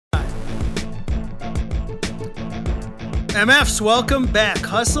MFs, welcome back.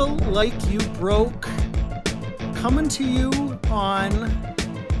 Hustle Like You Broke. Coming to you on,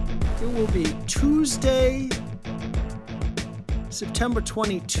 it will be Tuesday, September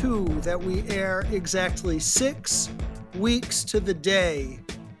 22, that we air exactly 6 weeks to the day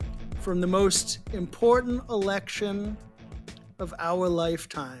from the most important election of our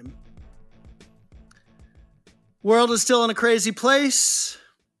lifetime. World is still in a crazy place.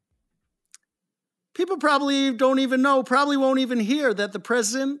 People probably don't even know, probably won't even hear that the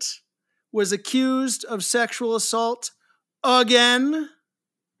president was accused of sexual assault again.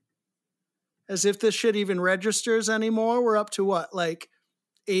 As if this shit even registers anymore. We're up to what, like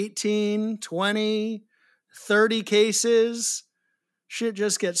 18, 20, 30 cases. Shit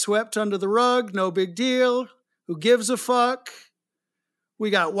just gets swept under the rug. No big deal. Who gives a fuck? We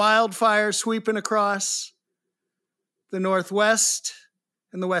got wildfires sweeping across the Northwest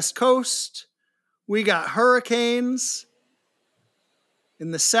and the West Coast. We got hurricanes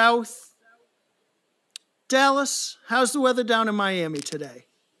in the South. Dallas, how's the weather down in Miami today?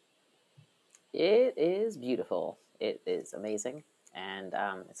 It is beautiful. It is amazing. And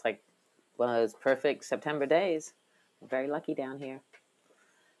it's like one of those perfect September days. I'm very lucky down here.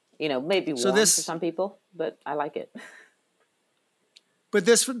 You know, maybe warm for some people, but I like it. But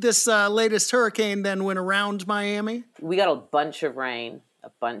this latest hurricane then went around Miami? We got a bunch of rain,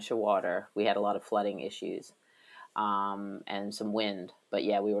 a bunch of water. We had a lot of flooding issues and some wind. But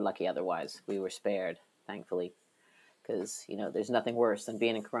yeah, we were lucky otherwise. We were spared, thankfully. Because, you know, there's nothing worse than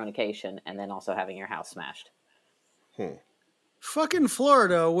being in coronation and then also having your house smashed. Fucking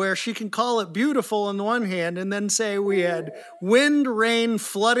Florida, where she can call it beautiful on the one hand and then say we had wind, rain,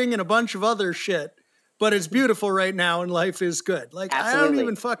 flooding, and a bunch of other shit. But it's beautiful right now and life is good. Like, absolutely. I don't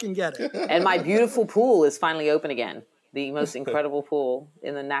even fucking get it. And my beautiful pool is finally open again. The most incredible pool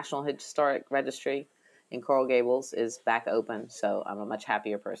in the National Historic Registry in Coral Gables is back open. So I'm a much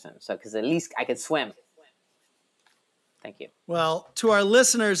happier person. So, because at least I could swim. Thank you. Well, to our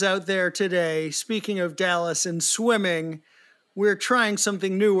listeners out there today, speaking of Dallas and swimming, we're trying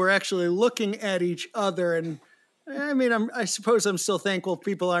something new. We're actually looking at each other. And I mean, I suppose I'm still thankful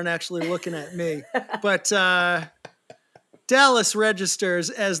people aren't actually looking at me. But Dallas registers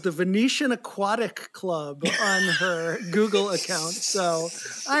as the Venetian Aquatic Club on her Google account. So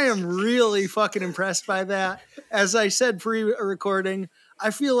I am really fucking impressed by that. As I said pre-recording, I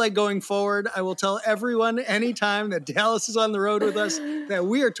feel like going forward, I will tell everyone anytime that Dallas is on the road with us that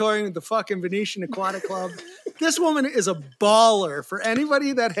we are touring with the fucking Venetian Aquatic Club. This woman is a baller. For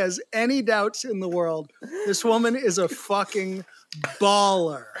anybody that has any doubts in the world, this woman is a fucking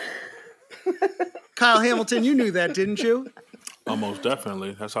baller. Kyle Hamilton, you knew that, didn't you? Almost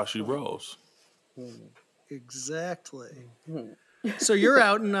definitely. That's how she rolls. Exactly. So you're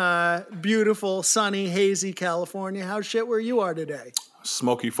out in beautiful, sunny, hazy California. How shit where you are today?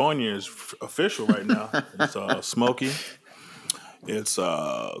 Smoky-fornia is official right now. It's smoky. It's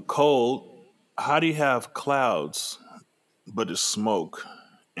cold. How do you have clouds, but it's smoke,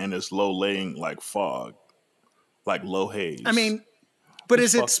 and it's low-laying like fog, like low haze? I mean, but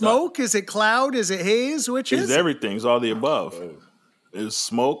is it smoke? Is it cloud? Is it haze? Which is it? It's everything. It's all the above. It's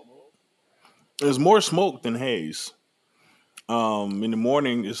smoke. There's more smoke than haze. In the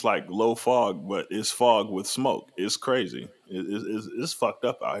morning, it's like low fog, but it's fog with smoke. It's crazy. It's fucked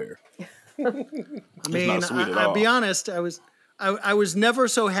up out here. I mean, I'll be honest. I was never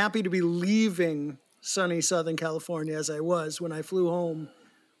so happy to be leaving sunny Southern California as I was when I flew home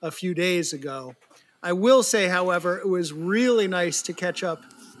a few days ago. I will say, however, it was really nice to catch up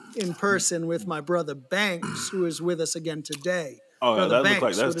in person with my brother Banks, who is with us again today. Oh, brother yeah,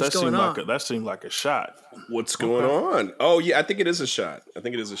 Banks, that seemed like a shot. What's going on? Oh, yeah, I think it is a shot.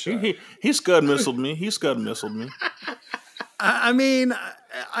 He scud missiled me. I mean,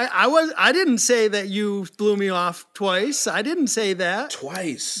 I didn't say that you blew me off twice. I didn't say that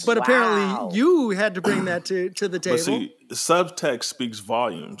twice. But apparently you had to bring that to the table. But see, subtext speaks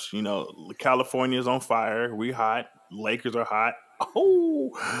volumes. You know, California's on fire. We hot. Lakers are hot.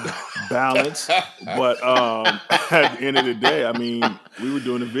 Oh, balance. But at the end of the day, I mean, we were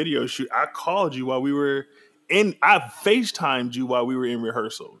doing a video shoot. I called you while we were I FaceTimed you while we were in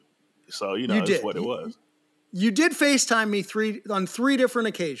rehearsal. So, you know, that's what it was. You did FaceTime me on three different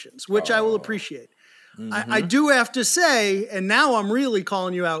occasions, which I will appreciate. Mm-hmm. I do have to say, and now I'm really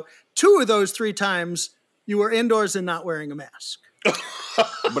calling you out, 2 of those 3 times you were indoors and not wearing a mask.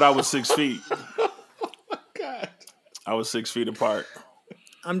 But I was 6 feet. God. I was 6 feet apart.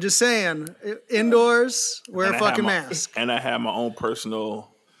 I'm just saying, indoors, wear a fucking mask. And I had my own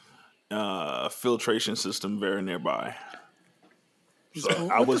personal filtration system very nearby. So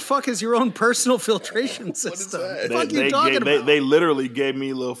what the fuck is your own personal filtration system? that? What the fuck are you talking about? They literally gave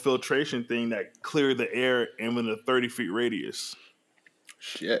me a little filtration thing that cleared the air in within a 30 feet radius.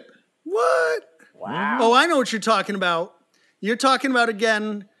 Shit. What? Wow. Oh, I know what you're talking about. You're talking about,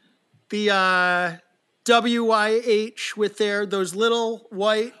 again, the WYH with those little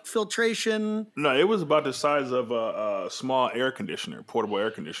white filtration. No, it was about the size of a small air conditioner, portable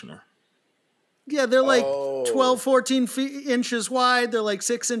air conditioner. Yeah, they're like Oh. 12, 14 inches wide. They're like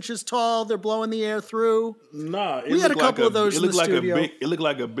 6 inches tall. They're blowing the air through. Nah, We had a couple of those in the studio. It looked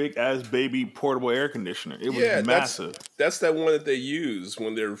like a big ass baby portable air conditioner. It was massive. That's that one that they use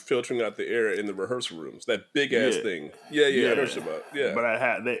when they're filtering out the air in the rehearsal rooms. That big ass thing. Yeah, I know what you're about. Yeah. But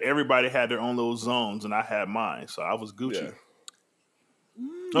everybody had their own little zones, and I had mine, so I was Gucci. Yeah.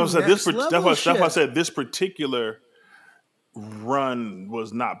 No, so Next that's level why shit. I said this particular run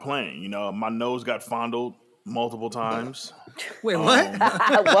was not playing. You know, my nose got fondled multiple times. Wait, what?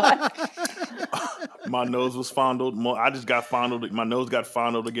 What? My nose was fondled. I just got fondled. My nose got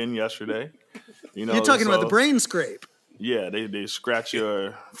fondled again yesterday. You know, You're talking about the brain scrape. Yeah, they scratch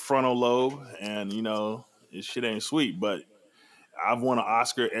your frontal lobe, and you know, this shit ain't sweet. But I've won an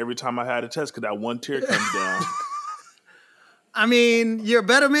Oscar every time I had a test because that one tear comes down. I mean, you're a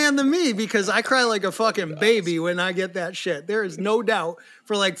better man than me because I cry like a fucking baby when I get that shit. There is no doubt.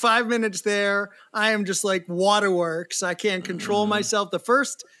 For like 5 minutes there, I am just like waterworks. I can't control myself. The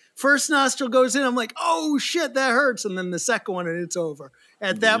first nostril goes in, I'm like, oh shit, that hurts. And then the second one, and it's over.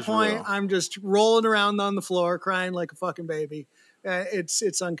 At that point, real. I'm just rolling around on the floor, crying like a fucking baby.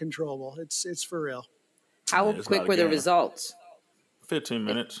 It's uncontrollable. It's for real. How it's quick not were the again. results? 15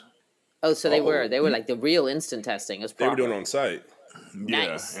 minutes. Oh, so they were like the real instant testing. It was They were proper. doing it on site.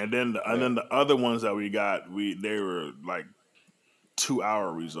 Nice. Yeah, and then the other ones that we got, they were like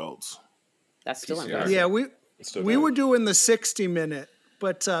 2-hour results. That's still PCR. impressive. Yeah, we still were doing the 60-minute,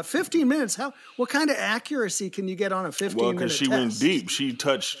 but 15 minutes. What kind of accuracy can you get on a 15-minute Well, because she went deep, she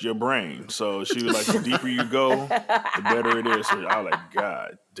touched your brain. So she was like, the deeper you go, the better it is. So I was like,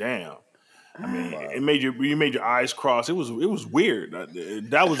 God damn. I mean, you made your eyes cross. It was weird.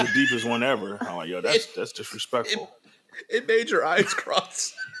 That was the deepest one ever. I'm like, yo, that's disrespectful. It made your eyes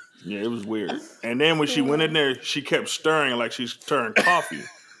cross. Yeah, it was weird. And then when she went in there, she kept stirring like she's stirring coffee.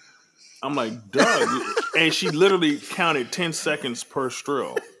 I'm like, Doug. And she literally counted 10 seconds per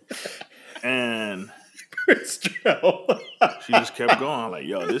strill. And she just kept going. I'm like,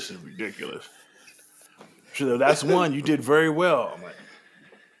 yo, this is ridiculous. She said, that's one. You did very well. I'm like,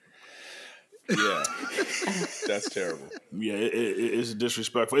 Yeah. That's terrible. yeah, it's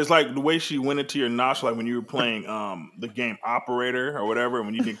disrespectful. It's like the way she went into your nostril, like when you were playing the game Operator or whatever,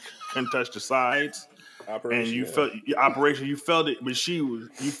 when you couldn't touch the sides. Operation. And you felt Operation, you felt it, but you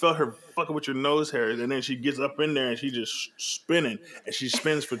felt her fucking with your nose hairs, and then she gets up in there and she just spinning, and she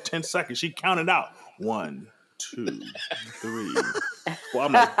spins for 10 seconds. She counted out 1, 2, 3, 4.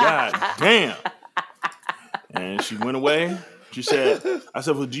 I'm like, God damn. And she went away. She said, I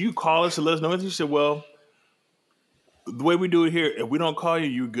said, well, do you call us to let us know anything? She said, well, the way we do it here, if we don't call you,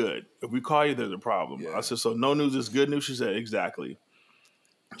 you're good. If we call you, there's a problem. Yeah. I said, so no news is good news? She said, exactly.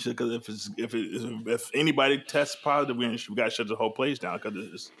 She said, because if anybody tests positive, we got to shut the whole place down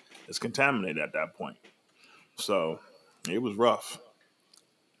because it's contaminated at that point. So it was rough.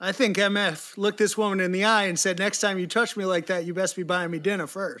 I think MF looked this woman in the eye and said, next time you touch me like that, you best be buying me dinner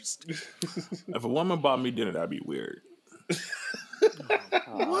first. If a woman bought me dinner, that'd be weird.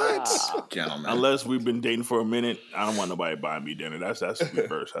 What? Gentlemen. Unless we've been dating for a minute, I don't want nobody buying me dinner. That's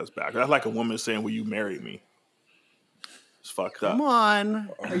reverse. That's back. That's like a woman saying, will you marry me? It's fucked up. Come on.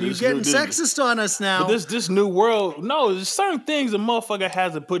 Are you This getting new- sexist on us now? But this new world, no, there's certain things a motherfucker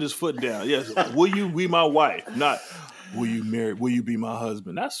has to put his foot down. Yes, will you be my wife? Not, will you be my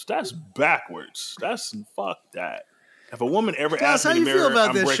husband? That's backwards. That's fuck that. If a woman ever Dallas, asks me how to you marry feel her, about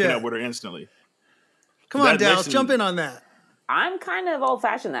I'm this breaking shit? up with her instantly. Come on, that Dallas, makes it- jump in on that. I'm kind of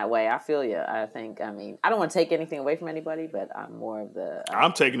old-fashioned that way. I feel you. I don't want to take anything away from anybody, but I'm more of the...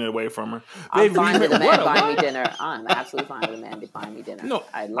 I'm taking it away from her. I'm Baby, fine with a man what? buying me dinner. I'm absolutely fine with a man buying me dinner. No,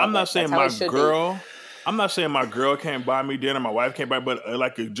 I love I'm not it. saying That's how my it should be. girl. I'm not saying my girl can't buy me dinner. My wife can't buy, but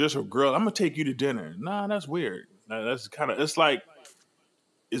like just a girl, I'm gonna take you to dinner. Nah, that's weird. That's kind of. It's like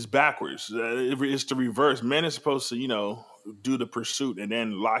it's backwards. It's the reverse. Men is supposed to, do the pursuit and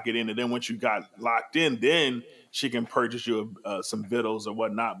then lock it in, and then once you got locked in, then she can purchase you some victuals or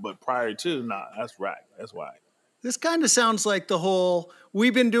whatnot. But prior to, nah, that's right. That's why. This kind of sounds like the whole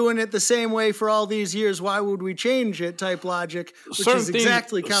 "we've been doing it the same way for all these years, why would we change it" type logic, which is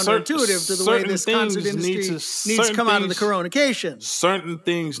exactly counterintuitive to the way this concert industry needs to come out of the coronation. Certain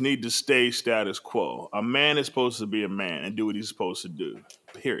things need to stay status quo. A man is supposed to be a man and do what he's supposed to do.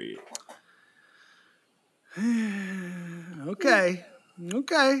 Period. Okay. I'm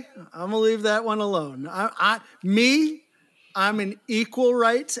gonna leave that one alone. I'm an equal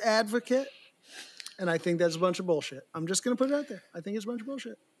rights advocate. And I think that's a bunch of bullshit. I'm just going to put it out there. I think it's a bunch of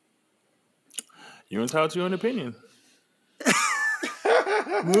bullshit. You're entitled to your own opinion.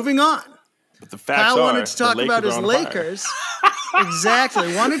 Moving on. But the facts Kyle wanted to talk about his Lakers.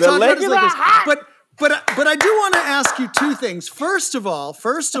 Exactly. Wanted to talk about his Lakers. But I do want to ask you two things. First of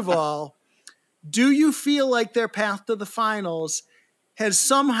all, do you feel like their path to the finals has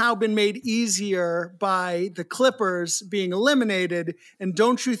somehow been made easier by the Clippers being eliminated? And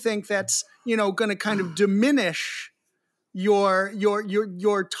don't you think that's, going to kind of diminish your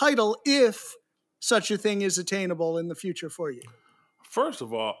title if such a thing is attainable in the future for you? First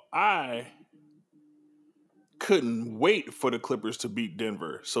of all, I couldn't wait for the Clippers to beat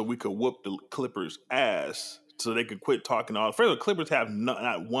Denver so we could whoop the Clippers' ass so they could quit talking all. First of all, the Clippers have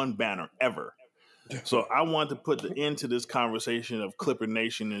not one banner ever. So I want to put the end to this conversation of Clipper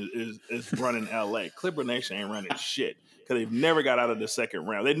Nation is running LA. Clipper Nation ain't running shit because they've never got out of the second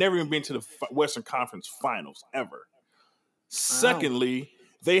round. They've never even been to the Western Conference Finals ever. Wow. Secondly,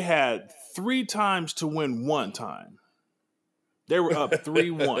 they had 3 times to win 1 time. They were up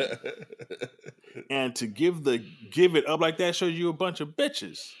 3-1. And to give it up like that shows you a bunch of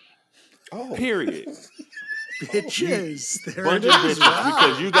bitches. Oh. Period. Bitches. Bunch of bitches. Wow.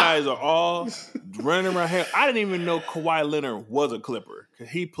 Because you guys are all running around here. I didn't even know Kawhi Leonard was a Clipper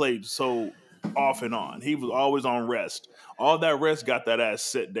because he played so off and on. He was always on rest. All that rest got that ass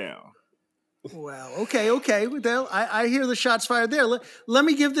sit down. Well, okay. Well, I hear the shots fired there. Let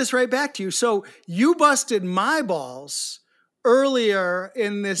me give this right back to you. So you busted my balls earlier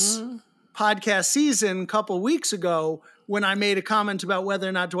in this podcast season a couple weeks ago when I made a comment about whether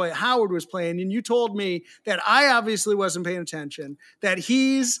or not Dwight Howard was playing, and you told me that I obviously wasn't paying attention, that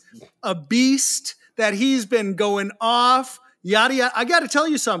he's a beast, that he's been going off, yada, yada. I got to tell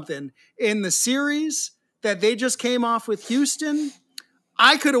you something. In the series that they just came off with Houston,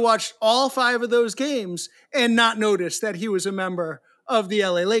 I could have watched all 5 of those games and not noticed that he was a member of the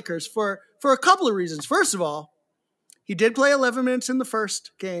LA Lakers for a couple of reasons. First of all, he did play 11 minutes in the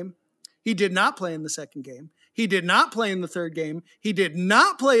first game. He did not play in the second game. He did not play in the third game. He did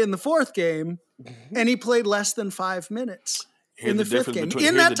not play in the fourth game. And he played less than 5 minutes in the fifth game.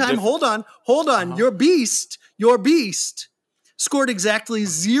 In that time, hold on. Your beast scored exactly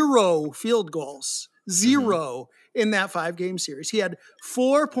 0 field goals. 0 in that 5-game series. He had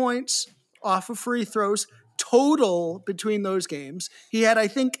 4 points off of free throws total between those games. He had, I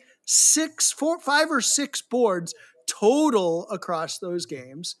think, 5 or 6 boards total across those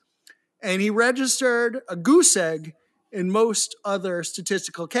games. And he registered a goose egg in most other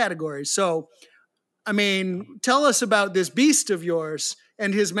statistical categories. So, I mean, tell us about this beast of yours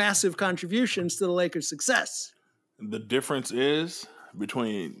and his massive contributions to the Lakers' success. The difference is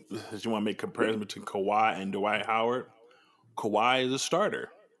between, if you want to make a comparison between Kawhi and Dwight Howard, Kawhi is a starter.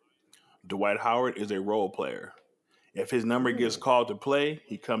 Dwight Howard is a role player. If his number gets called to play,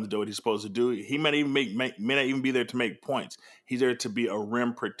 he comes to do what he's supposed to do. He may not even be there to make points. He's there to be a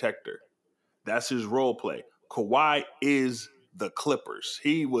rim protector. That's his role play. Kawhi is the Clippers.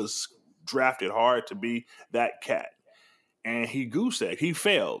 He was drafted hard to be that cat. And he goose-egged. He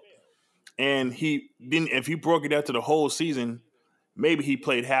failed. And he didn't. If he broke it down to the whole season, maybe he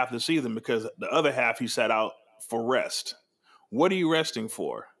played half the season because the other half he sat out for rest. What are you resting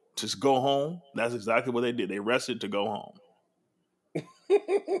for? Just go home? That's exactly what they did. They rested to go home.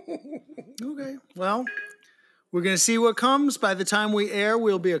 Okay. Well, we're going to see what comes. By the time we air,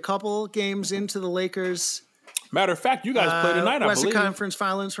 we'll be a couple games into the Lakers. Matter of fact, you guys play tonight, I believe. Western Conference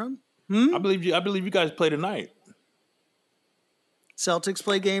Finals run. I believe you guys play tonight. Celtics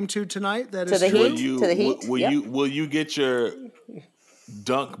play game 2 tonight. That is true. To the Heat. Will you get your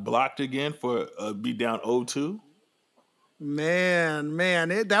dunk blocked again for be down 0-2? Man,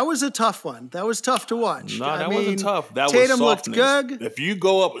 that was a tough one. That was tough to watch. No, that wasn't tough. That Tatum was softness. looked good. If you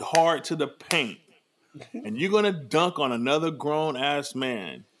go up hard to the paint and you're going to dunk on another grown-ass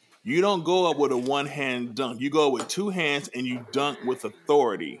man, you don't go up with a one-hand dunk. You go with 2 hands and you dunk with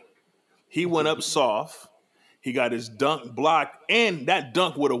authority. He went up soft. He got his dunk blocked, and that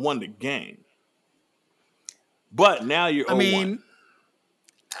dunk would have won the game. But now you're 0-1.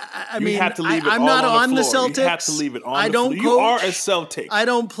 You have to leave it I'm all not on the the floor. Celtics. You have to leave it on I the don't floor. coach. You are a Celtic. I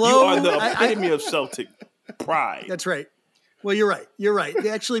don't play. You are the epitome of Celtic. Pride. That's right. Well, you're right. You're right.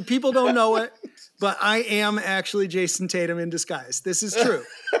 Actually, people don't know it, but I am actually Jason Tatum in disguise. This is true.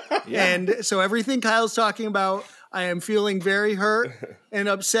 Yeah. And so everything Kyle's talking about, I am feeling very hurt and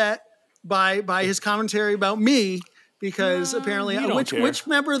upset by his commentary about me, because apparently, which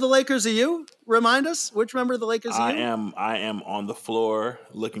member of the Lakers are you? Remind us, which member of the Lakers are you? I am on the floor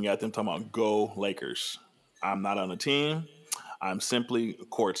looking at them talking about go Lakers. I'm not on a team. I'm simply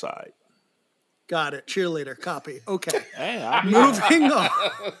courtside. Got it. Cheerleader. Copy. Okay. Hey, I'll be moving on.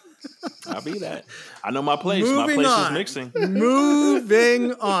 I'll be that. I know my place. My place is mixing.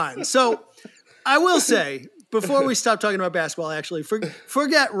 Moving on. So I will say, before we stop talking about basketball, actually,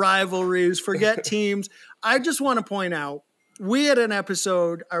 forget rivalries, forget teams. I just want to point out, we had an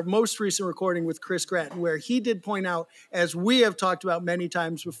episode, our most recent recording with Chris Gratton, where he did point out, as we have talked about many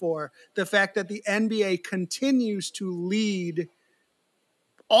times before, the fact that the NBA continues to lead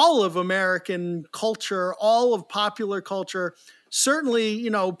all of American culture, all of popular culture, certainly,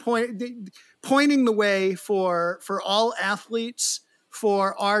 pointing the way for all athletes,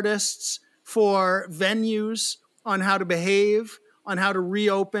 for artists, for venues on how to behave, on how to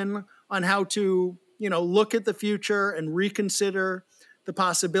reopen, on how to, look at the future and reconsider the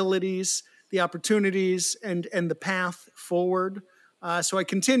possibilities, the opportunities, and the path forward. So I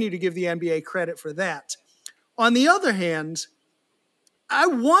continue to give the NBA credit for that. On the other hand, I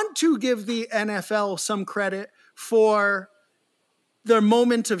want to give the NFL some credit for their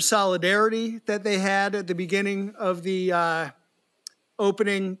moment of solidarity that they had at the beginning of the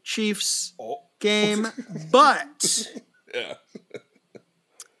opening Chiefs game. But,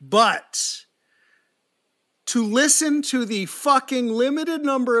 but to listen to the fucking limited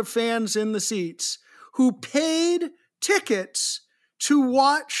number of fans in the seats who paid tickets to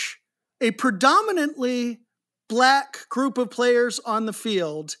watch a predominantly Black group of players on the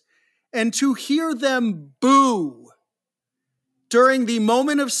field, and to hear them boo during the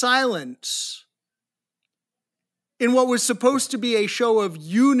moment of silence in what was supposed to be a show of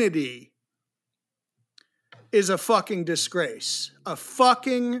unity is a fucking disgrace. A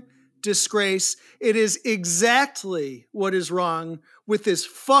fucking disgrace. It is exactly what is wrong with this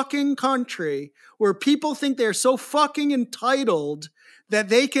fucking country, where people think they're so fucking entitled that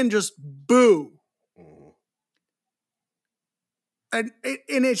they can just boo. And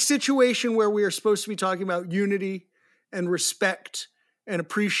in a situation where we are supposed to be talking about unity and respect and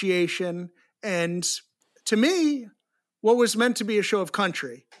appreciation, and to me, what was meant to be a show of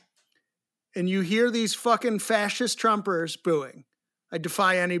country, and you hear these fucking fascist Trumpers booing, I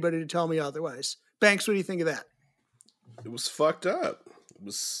defy anybody to tell me otherwise. Banks, what do you think of that? It was fucked up. It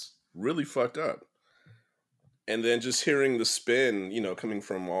was really fucked up. And then just hearing the spin, coming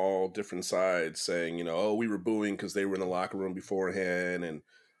from all different sides saying, oh, we were booing because they were in the locker room beforehand. And,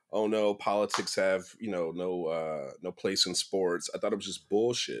 oh, no, politics have, no place in sports. I thought it was just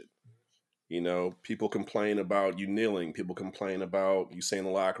bullshit. People complain about you kneeling. People complain about you staying in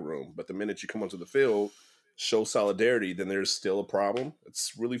the locker room. But the minute you come onto the field, show solidarity, then there's still a problem.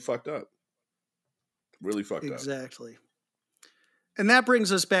 It's really fucked up. Really fucked up. Exactly. And that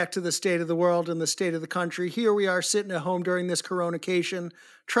brings us back to the state of the world and the state of the country. Here we are sitting at home during this coronacation,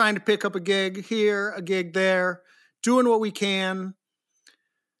 trying to pick up a gig here, a gig there, doing what we can,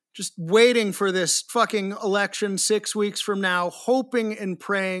 just waiting for this fucking election 6 weeks from now, hoping and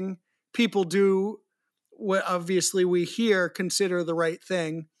praying people do what obviously we here consider the right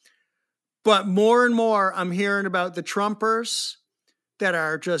thing. But more and more, I'm hearing about the Trumpers that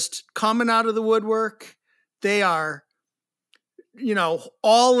are just coming out of the woodwork. They are,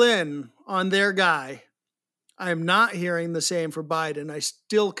 all in on their guy. I am not hearing the same for Biden. I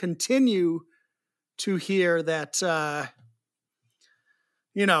still continue to hear that,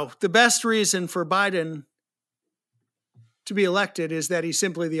 the best reason for Biden to be elected is that he's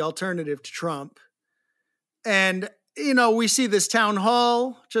simply the alternative to Trump. And, we see this town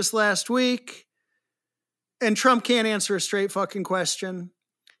hall just last week, and Trump can't answer a straight fucking question.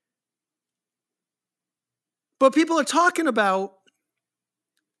 But people are talking about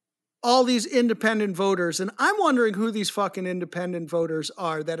all these independent voters, and I'm wondering who these fucking independent voters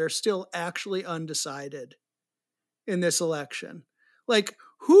are that are still actually undecided in this election. Like,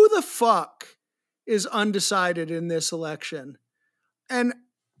 who the fuck is undecided in this election? And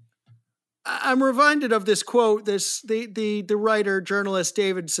I'm reminded of this quote, the writer, journalist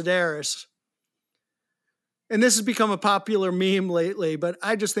David Sedaris. And this has become a popular meme lately, but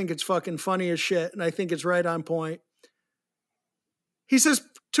I just think it's fucking funny as shit, and I think it's right on point. He says,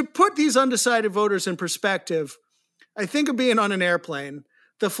 to put these undecided voters in perspective, I think of being on an airplane.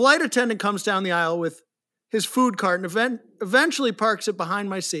 The flight attendant comes down the aisle with his food cart and eventually parks it behind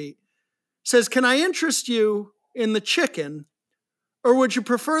my seat. says, can I interest you in the chicken, or would you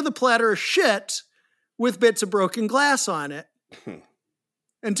prefer the platter of shit with bits of broken glass on it?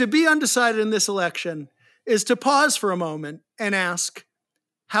 And to be undecided in this election is to pause for a moment and ask,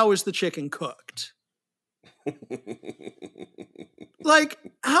 how is the chicken cooked? Like,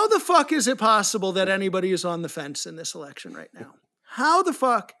 how the fuck is it possible that anybody is on the fence in this election right now? How the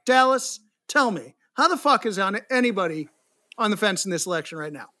fuck, Dallas, tell me, how the fuck is anybody on the fence in this election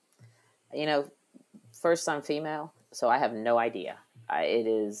right now? You know, first I'm female, so I have no idea. It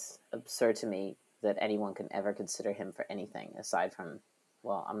is absurd to me that anyone can ever consider him for anything aside from,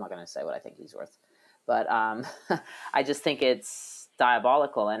 well, I'm not going to say what I think he's worth. But I just think it's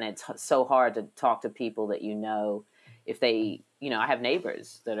diabolical, and it's so hard to talk to people that you know if they, you know, I have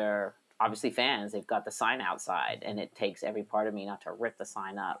neighbors that are obviously fans. They've got the sign outside, and it takes every part of me not to rip the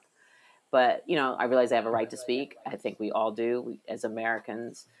sign up. But, you know, I realize I have a right to speak. I think we all do. As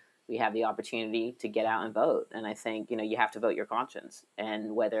Americans, we have the opportunity to get out and vote. And I think, you know, you have to vote your conscience.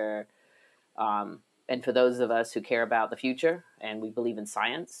 And whether, and for those of us who care about the future and we believe in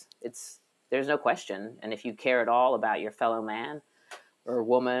science, there's no question. And if you care at all about your fellow man or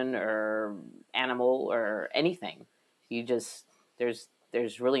woman or animal or anything, you just,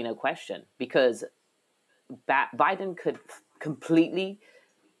 there's really no question, because Biden could completely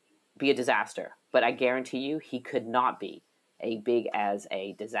be a disaster, but I guarantee you he could not be a big as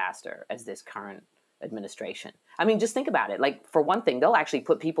a disaster as this current administration. I mean, just think about it. Like, for one thing, they'll actually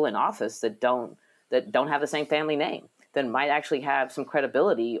put people in office that don't have the same family name, that might actually have some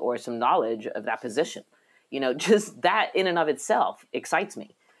credibility or some knowledge of that position. You know, just that in and of itself excites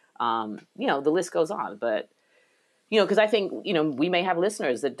me. You know, the list goes on, but, you know, because I think, you know, we may have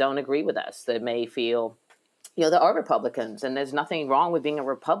listeners that don't agree with us, that may feel, you know, there are Republicans, and there's nothing wrong with being a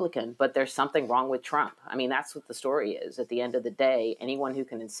Republican, but there's something wrong with Trump. I mean, that's what the story is. At the end of the day, anyone who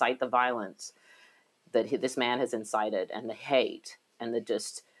can incite the violence that this man has incited, and the hate, and the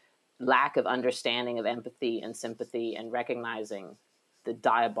just lack of understanding of empathy and sympathy and recognizing the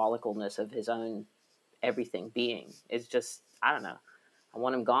diabolicalness of his own everything being, is just, I don't know. I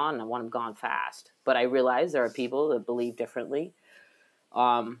want him gone, and I want him gone fast. But I realize there are people that believe differently.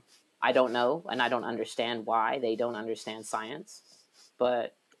 I don't know, and I don't understand why they don't understand science,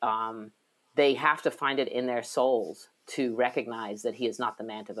 but they have to find it in their souls to recognize that he is not the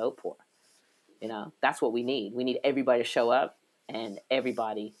man to vote for. You know, that's what we need. We need everybody to show up and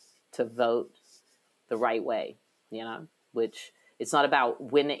everybody to vote the right way, you know, which it's not about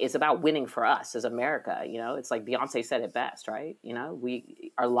winning. It's about winning for us as America. You know, it's like Beyonce said it best, right? You know,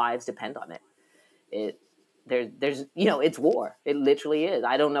 our lives depend on it. There's, you know, it's war. It literally is.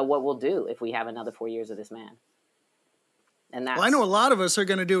 I don't know what we'll do if we have another 4 years of this man. And that's, well, I know a lot of us are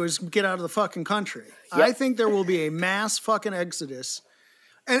going to do is get out of the fucking country. Yep. I think there will be a mass fucking exodus.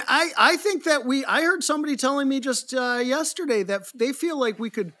 And I think that I heard somebody telling me just yesterday that they feel like we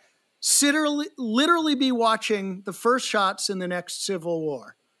could literally be watching the first shots in the next civil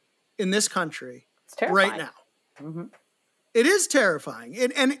war in this country right now. Mm-hmm. It is terrifying.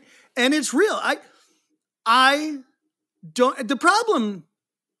 And it's real. I don't, the problem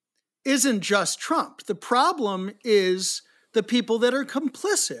isn't just Trump. The problem is the people that are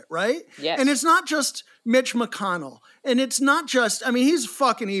complicit, right? Yes. And it's not just Mitch McConnell. And it's not just, I mean, he's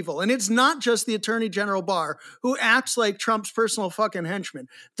fucking evil. And it's not just the Attorney General Barr, who acts like Trump's personal fucking henchman.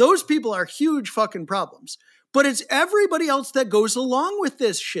 Those people are huge fucking problems. But it's everybody else that goes along with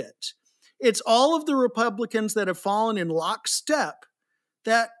this shit. It's all of the Republicans that have fallen in lockstep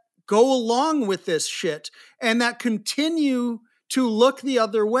that go along with this shit and that continue to look the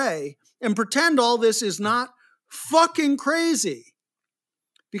other way and pretend all this is not fucking crazy,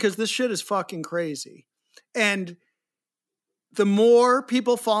 because this shit is fucking crazy. And the more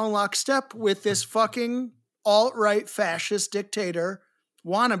people fall in lockstep with this fucking alt-right fascist dictator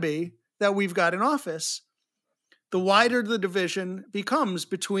wannabe that we've got in office, the wider the division becomes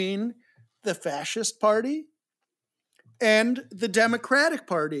between the fascist party and the Democratic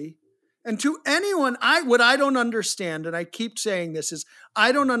Party. And to anyone, what I don't understand, and I keep saying this, is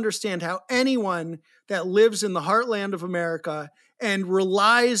I don't understand how anyone that lives in the heartland of America and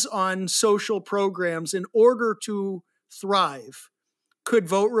relies on social programs in order to thrive could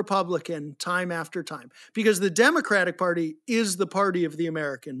vote Republican time after time. Because the Democratic Party is the party of the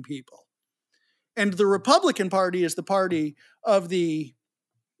American people. And the Republican Party is the party of the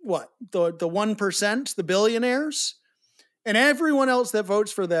 1%, the billionaires. And everyone else that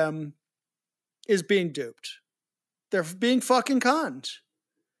votes for them is being duped. They're being fucking conned.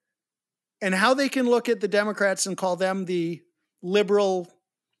 And how they can look at the Democrats and call them the liberal,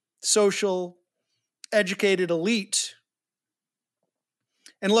 social, educated elite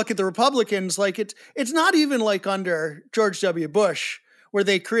and look at the Republicans, like it's not even like under George W. Bush, where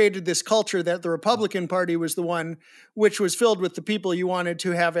they created this culture that the Republican Party was the one which was filled with the people you wanted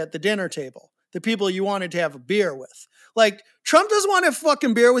to have at the dinner table, the people you wanted to have a beer with. Like, Trump doesn't want to have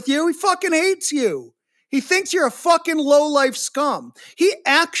fucking beer with you. He fucking hates you. He thinks you're a fucking low-life scum.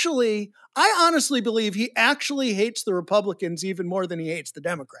 I honestly believe he actually hates the Republicans even more than he hates the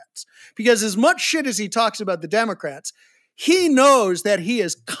Democrats. Because as much shit as he talks about the Democrats, he knows that he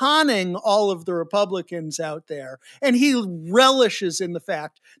is conning all of the Republicans out there, and he relishes in the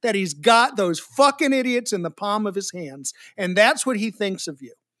fact that he's got those fucking idiots in the palm of his hands, and that's what he thinks of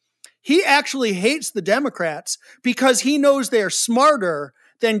you. He actually hates the Democrats because he knows they're smarter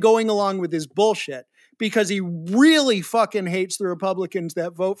than going along with his bullshit, because he really fucking hates the Republicans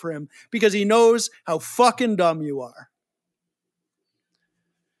that vote for him because he knows how fucking dumb you are.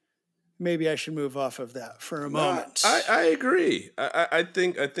 Maybe I should move off of that for a moment. I agree. I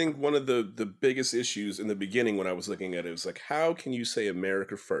think one of the biggest issues in the beginning when I was looking at it was like, how can you say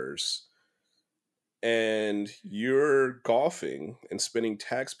America first and you're golfing and spending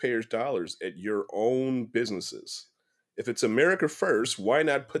taxpayers' dollars at your own businesses? If it's America first, why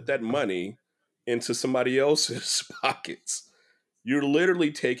not put that money into somebody else's pockets? You're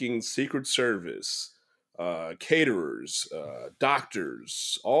literally taking Secret Service, caterers,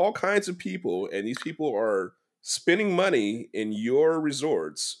 doctors, all kinds of people, and these people are spending money in your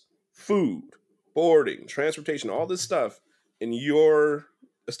resorts, food, boarding, transportation, all this stuff in your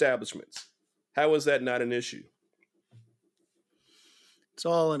establishments. How is that not an issue? It's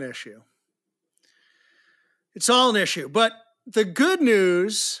all an issue. It's all an issue. But the good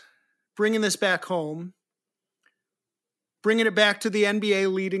news, bringing this back home, bringing it back to the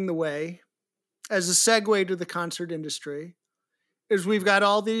NBA leading the way, as a segue to the concert industry, is we've got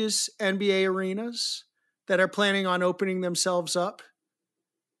all these NBA arenas that are planning on opening themselves up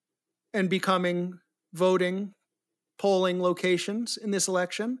and becoming voting, polling locations in this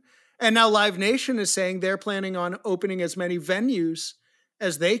election. And now Live Nation is saying they're planning on opening as many venues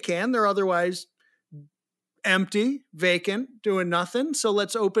as they can. They're otherwise empty, vacant, doing nothing. So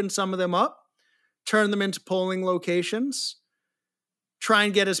let's open some of them up, turn them into polling locations, try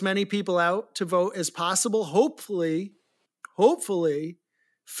and get as many people out to vote as possible. Hopefully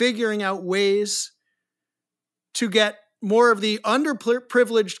figuring out ways to get more of the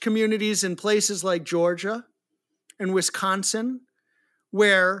underprivileged communities in places like Georgia and Wisconsin,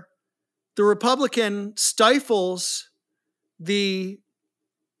 where the Republican stifles the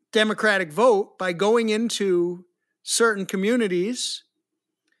Democratic vote by going into certain communities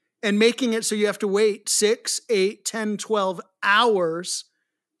and making it so you have to wait 6, 8, 10, 12 hours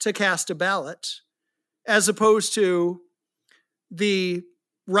to cast a ballot, as opposed to the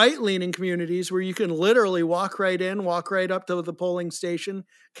right-leaning communities where you can literally walk right in, walk right up to the polling station,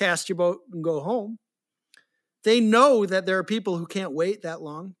 cast your vote, and go home. They know that there are people who can't wait that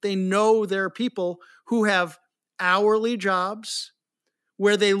long. They know there are people who have hourly jobs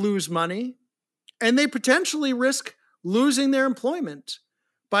where they lose money, and they potentially risk losing their employment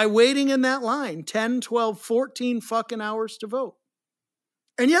by waiting in that line 10, 12, 14 fucking hours to vote.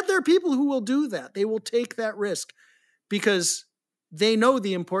 And yet there are people who will do that. They will take that risk because they know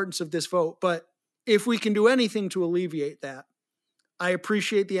the importance of this vote. But if we can do anything to alleviate that, I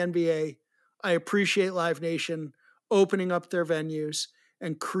appreciate the NBA. I appreciate Live Nation opening up their venues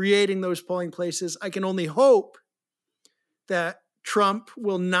and creating those polling places. I can only hope that Trump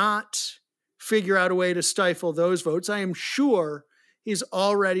will not figure out a way to stifle those votes. I am sure he's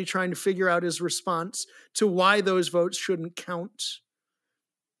already trying to figure out his response to why those votes shouldn't count.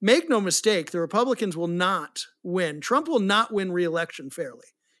 Make no mistake, the Republicans will not win. Trump will not win re-election fairly.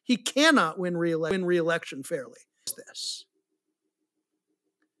 He cannot win re-election fairly. This.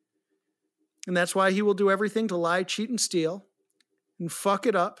 And that's why he will do everything to lie, cheat, and steal and fuck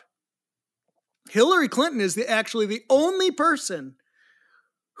it up. Hillary Clinton is actually the only person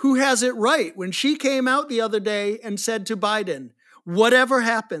who has it right when she came out the other day and said to Biden, whatever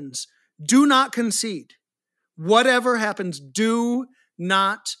happens, do not concede. Whatever happens, do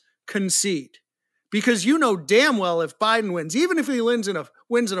not concede. Because you know damn well if Biden wins, even if he wins in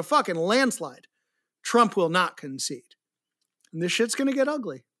a fucking landslide, Trump will not concede. And this shit's going to get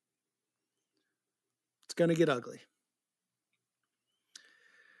ugly. It's going to get ugly.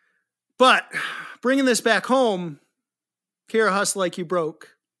 But bringing this back home, here at Hustle Like You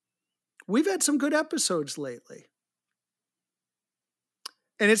Broke, we've had some good episodes lately.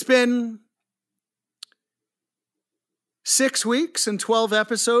 And it's been 6 weeks and 12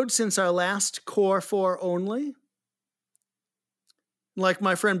 episodes since our last Core 4 only. Like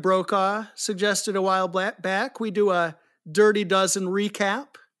my friend Brokaw suggested a while back, we do a Dirty Dozen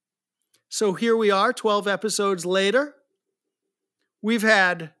recap. So here we are, 12 episodes later. We've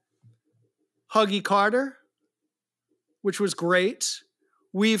had Huggy Carter, which was great.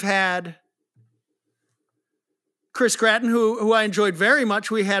 We've had Chris Gratton, who I enjoyed very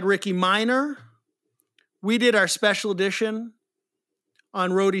much. We had Ricky Minor. We did our special edition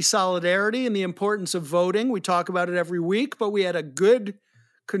on roadie solidarity and the importance of voting. We talk about it every week, but we had a good,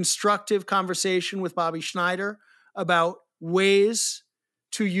 constructive conversation with Bobby Schneider about ways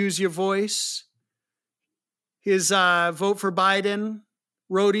to use your voice. His vote for Biden,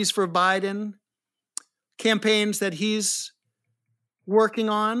 roadies for Biden, campaigns that he's working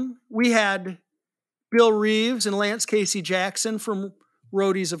on. We had Bill Reeves and Lance Casey Jackson from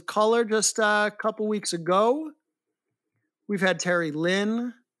Roadies of Color just a couple weeks ago. We've had Terry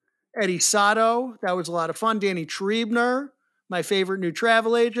Lynn, Eddie Sato. That was a lot of fun. Danny Triebner, my favorite new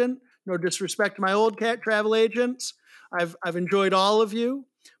travel agent. No disrespect to my old cat travel agents. I've enjoyed all of you,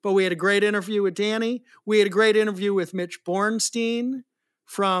 but we had a great interview with Danny. We had a great interview with Mitch Bornstein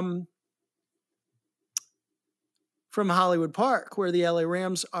from Hollywood Park, where the LA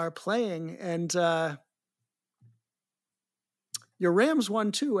Rams are playing. And your Rams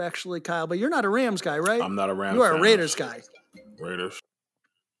won too, actually, Kyle, but you're not a Rams guy, right? I'm not a Rams You are fan. a Raiders guy. Raiders.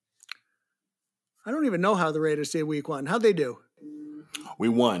 I don't even know how the Raiders did week 1. How'd they do? We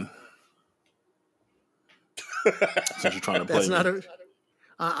won. Since you're trying to play me.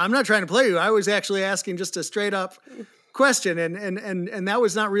 I'm not trying to play you. I was actually asking just a straight up question, and that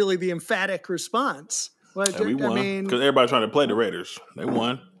was not really the emphatic response. But, we won because everybody's trying to play the Raiders. They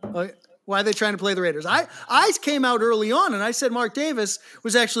won. Why are they trying to play the Raiders? I came out early on and I said Mark Davis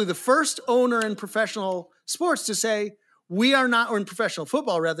was actually the first owner in professional sports to say we are not, or in professional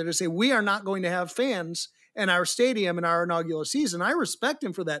football rather, to say we are not going to have fans in our stadium in our inaugural season. I respect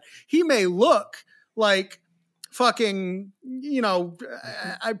him for that. He may look like fucking,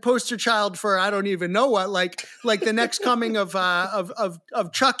 I poster child for I don't even know what, like the next coming of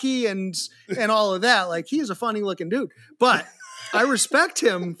Chucky and all of that. Like, he's a funny looking dude, but I respect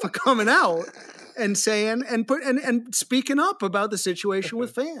him for coming out and saying and speaking up about the situation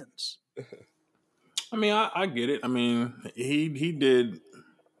with fans. I mean, I get it. I mean, he did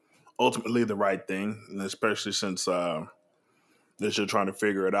ultimately the right thing, especially since they're still trying to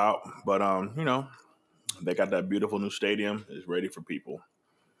figure it out. But they got that beautiful new stadium. It's ready for people.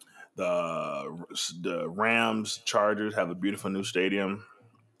 The Rams, Chargers have a beautiful new stadium.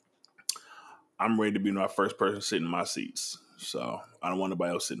 I'm ready to be my first person sitting in my seats. So I don't want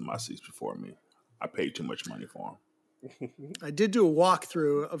nobody else sitting in my seats before me. I paid too much money for them. I did do a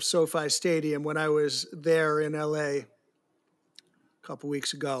walkthrough of SoFi Stadium when I was there in LA a couple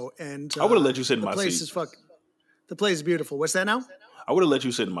weeks ago, and I would have let you sit in my seat. The place is beautiful. What's that now? I would have let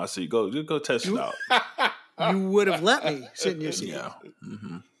you sit in my seat. Go test it out. You would have let me sit in your seat. Yeah.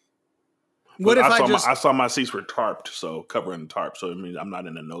 Mm-hmm. What if I saw my seats were tarped, so covering the tarp, so it means I'm not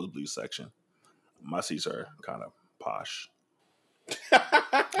in the nosebleed section. My seats are kind of posh,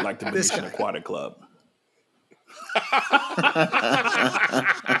 like the Venetian Aquatic Club.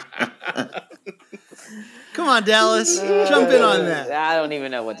 Come on, Dallas, jump in on that. I don't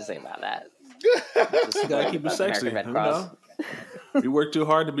even know what to say about that. You gotta keep it sexy. We work too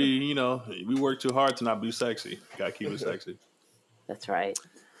hard to be, we work too hard to not be sexy. Gotta keep it sexy. That's right.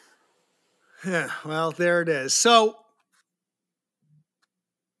 Yeah, well, there it is. So,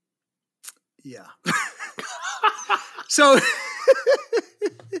 yeah. So,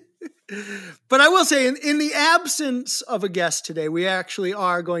 but I will say, in the absence of a guest today, we actually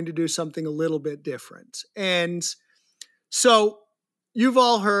are going to do something a little bit different. And so, you've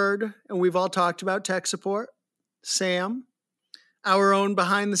all heard, and we've all talked about tech support. Sam, our own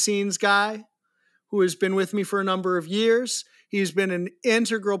behind-the-scenes guy, who has been with me for a number of years. He's been an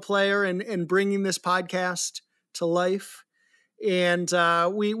integral player in bringing this podcast to life. And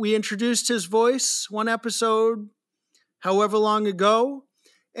we introduced his voice one episode, however long ago.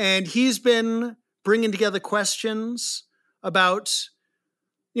 And he's been bringing together questions about,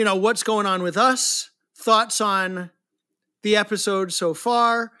 what's going on with us, thoughts on the episode so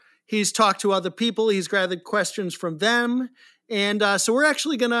far. He's talked to other people. He's gathered questions from them. And so we're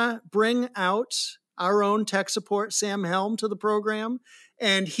actually going to bring out our own tech support, Sam Helm, to the program.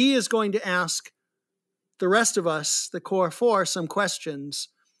 And he is going to ask the rest of us, the core four, some questions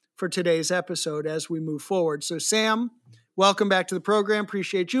for today's episode as we move forward. So, Sam, welcome back to the program.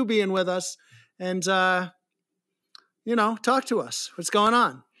 Appreciate you being with us. And, talk to us. What's going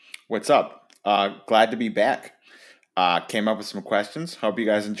on? What's up? Glad to be back. Came up with some questions. Hope you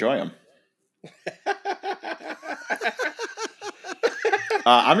guys enjoy them.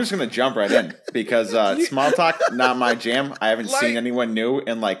 I'm just going to jump right in because small talk, not my jam. I haven't seen anyone new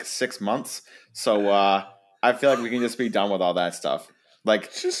in like 6 months. So I feel like we can just be done with all that stuff.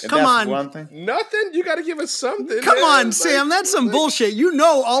 Like, Just come on. one thing. Nothing? You got to give us something. Come man. on, Sam. That's some bullshit. You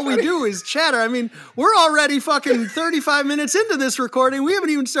know all we do is chatter. I mean, we're already fucking 35 minutes into this recording. We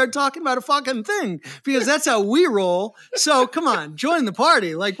haven't even started talking about a fucking thing because that's how we roll. So come on, join the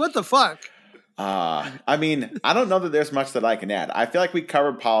party. Like, what the fuck? I mean, I don't know that there's much that I can add. I feel like we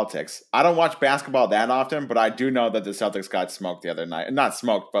covered politics. I don't watch basketball that often, but I do know that the Celtics got smoked the other night. Not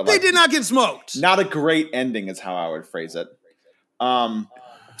smoked, but like, They did not get smoked. not a great ending is how I would phrase it.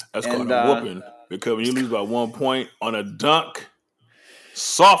 That's called a whooping. Because when you lose by 1 point on a dunk,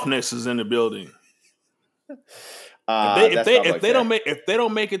 softness is in the building. If they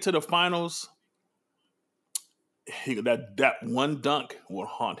don't make it to the finals, that one dunk will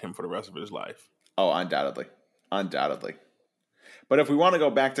haunt him for the rest of his life. Oh, undoubtedly. But if we want to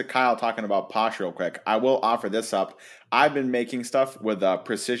go back to Kyle talking about Posh real quick, I will offer this up. I've been making stuff with a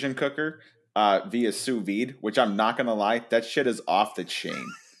precision cooker via sous vide, which I'm not going to lie, that shit is off the chain.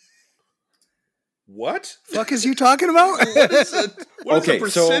 What? Fuck is you talking about? What is a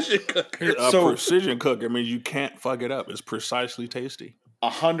precision cooker? Precision cooker means you can't fuck it up. It's precisely tasty.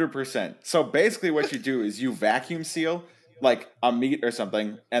 100%. So basically what you do is you vacuum seal like a meat or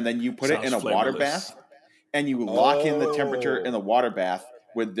something, and then you put it in a water bath, and you lock in the temperature in the water bath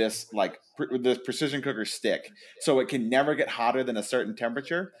with this with this precision cooker stick. So it can never get hotter than a certain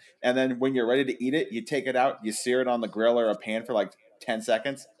temperature. And then when you're ready to eat it, you take it out, you sear it on the grill or a pan for like 10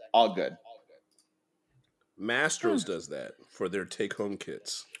 seconds. All good. Mastro's does that for their take-home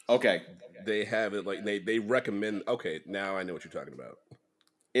kits. Okay. They have it like they recommend. Okay, now I know what you're talking about.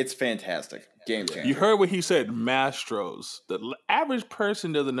 It's fantastic. Game changer. You heard what he said, Mastros. The average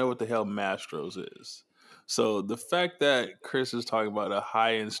person doesn't know what the hell Mastros is. So the fact that Chris is talking about a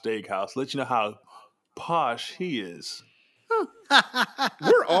high-end steakhouse lets you know how posh he is.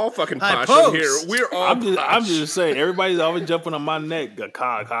 We're all fucking posh in here. We're all I'm just saying, everybody's always jumping on my neck.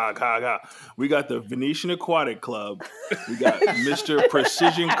 We got the Venetian Aquatic Club. We got Mr.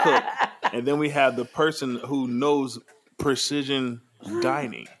 Precision Cook. And then we have the person who knows precision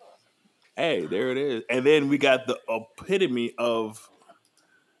dining. Hey, there it is. And then we got the epitome of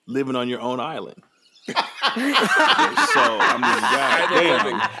living on your own island. So, I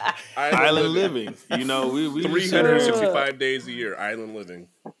mean, island living. You know, we 365 days a year, island living.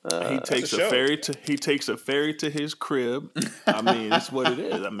 He takes a ferry to his crib. I mean, that's what it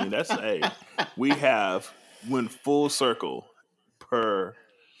is. I mean, we went full circle per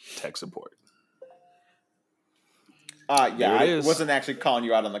tech support. I wasn't actually calling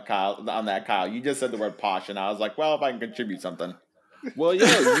you out on that, Kyle. You just said the word posh, and I was like, well, if I can contribute something. Well, yeah,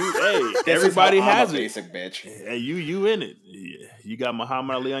 everybody has it. Basic bitch. Hey, you in it. You got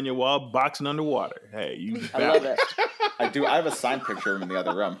Muhammad Ali on your wall, boxing underwater. Hey, you. I love it. I do. I have a signed picture of him in the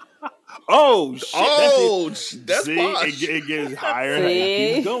other room. Oh shit! That's See, posh. it gets higher. And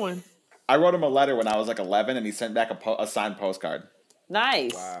it keeps going. I wrote him a letter when I was like 11, and he sent back a signed postcard.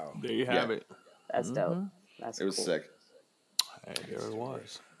 Nice. Wow. There you have it. That's dope. It was sick. Hey, there it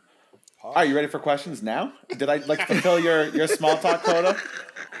was. Are you ready for questions now? Did I fulfill your small talk quota?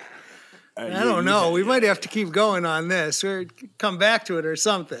 I don't know. We might have to keep going on this or come back to it or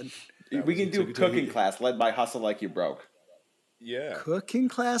something. We can do cooking class led by Hustle Like You Broke. Yeah. Cooking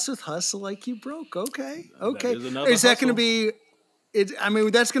class with Hustle Like You Broke. Okay. Is that going to be... I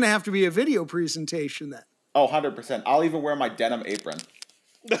mean, that's going to have to be a video presentation then. Oh, 100%. I'll even wear my denim apron.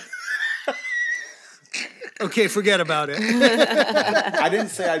 Okay, forget about it. I didn't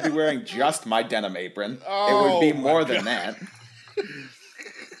say I'd be wearing just my denim apron. It would be more than that.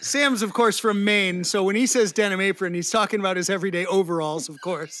 Sam's, of course, from Maine, so when he says denim apron, he's talking about his everyday overalls, of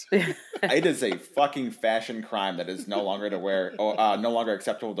course. It is a fucking fashion crime that is no longer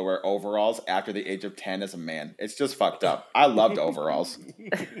acceptable to wear overalls after the age of 10 as a man. It's just fucked up. I loved overalls.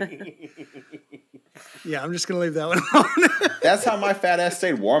 Yeah, I'm just going to leave that one alone. That's how my fat ass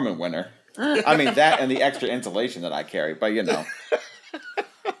stayed warm in winter. I mean, that and the extra insulation that I carry, but you know.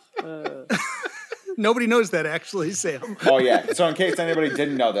 Nobody knows that, actually, Sam. Oh, yeah. So in case anybody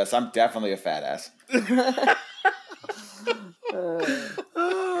didn't know this, I'm definitely a fat ass.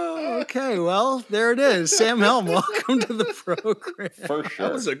 Okay, well, there it is. Sam Helm, welcome to the program. For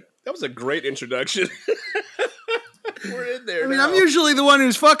sure. That was a great introduction. We're in there. I mean, I'm usually the one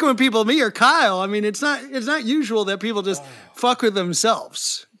who's fucking with people, me or Kyle. I mean, it's not usual that people just fuck with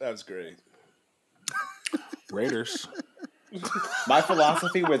themselves. That's great. Raiders. My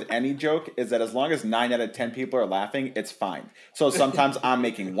philosophy with any joke is that as long as 9 out of 10 people are laughing, it's fine. So sometimes I'm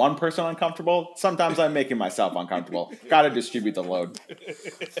making one person uncomfortable. Sometimes I'm making myself uncomfortable. Got to distribute the load.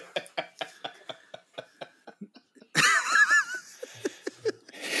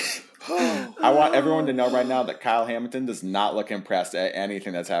 I want everyone to know right now that Kyle Hamilton does not look impressed at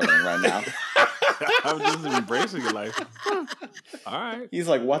anything that's happening right now. I'm just embracing it like, all right. He's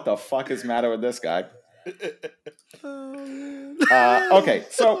like, what the fuck is the matter with this guy? Okay,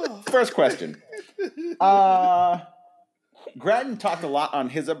 so first question. Grattan talked a lot on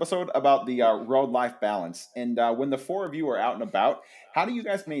his episode about the road life balance. And when the four of you are out and about, how do you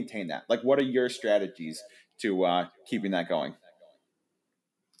guys maintain that? Like, what are your strategies to keeping that going?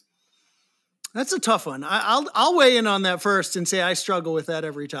 That's a tough one. I'll weigh in on that first and say I struggle with that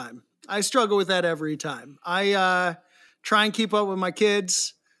every time. I try and keep up with my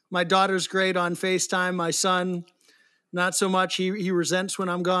kids. My daughter's great on FaceTime. My son, not so much. He resents when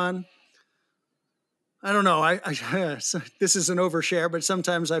I'm gone. I don't know. This is an overshare, but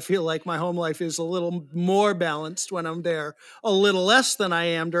sometimes I feel like my home life is a little more balanced when I'm there, a little less than I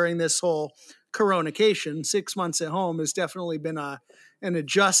am during this whole coronacation. 6 months at home has definitely been an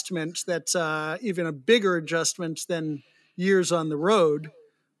adjustment that's even a bigger adjustment than years on the road.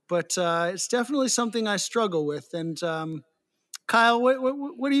 But it's definitely something I struggle with. And Kyle,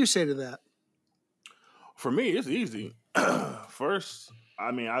 what do you say to that? For me, it's easy. First,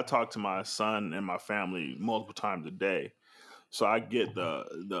 I mean, I talk to my son and my family multiple times a day. So I get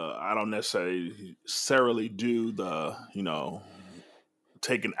I don't necessarily do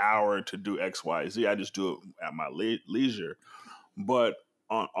take an hour to do X, Y, Z. I just do it at my leisure. But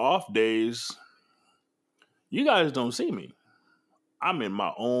on off days, you guys don't see me. I'm in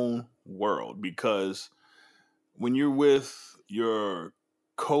my own world because when you're with your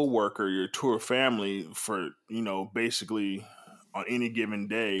coworker, your tour family for, basically on any given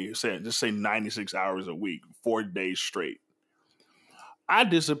day, just say 96 hours a week, 4 days straight, I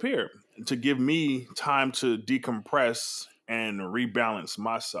disappear to give me time to decompress and rebalance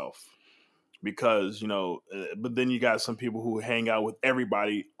myself. Because, but then you got some people who hang out with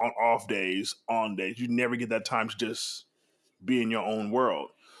everybody on off days, on days. You never get that time to just be in your own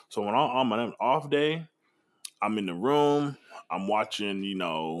world. So when I'm on an off day, I'm in the room, I'm watching,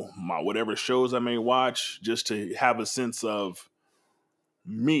 my whatever shows I may watch just to have a sense of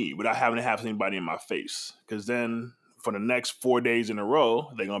me without having to have anybody in my face. Because then for the next 4 days in a row,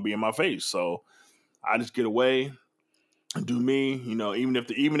 they're going to be in my face. So I just get away and do me,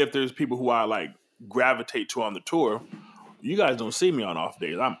 even if there's people who I like gravitate to on the tour, you guys don't see me on off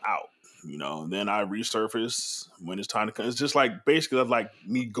days. I'm out, then I resurface when it's time to come. It's just like basically that's like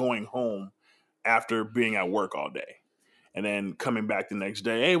me going home after being at work all day and then coming back the next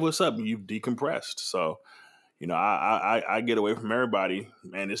day. Hey, what's up? You've decompressed. So, I get away from everybody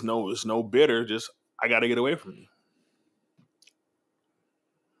and it's no bitter. Just, I got to get away from you.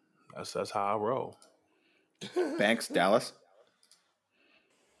 That's how I roll. Thanks, Dallas.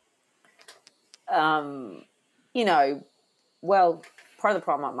 Well, part of the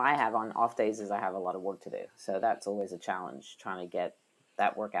problem I have on off days is I have a lot of work to do. So that's always a challenge, trying to get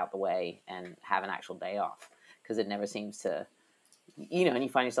that work out the way and have an actual day off, because it never seems to, and you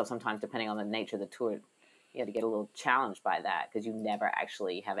find yourself sometimes, depending on the nature of the tour, you have to get a little challenged by that because you never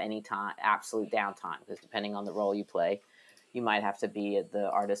actually have any time, absolute downtime, because depending on the role you play, you might have to be at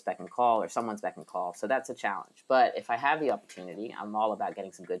the artist's beck and call or someone's beck and call. So that's a challenge. But if I have the opportunity, I'm all about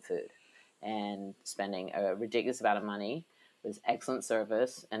getting some good food and spending a ridiculous amount of money with excellent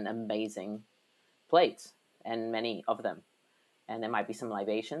service and amazing plates, and many of them. And there might be some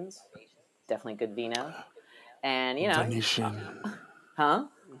libations, definitely good vino. And, Venetian. Huh?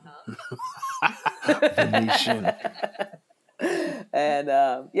 Venetian. And,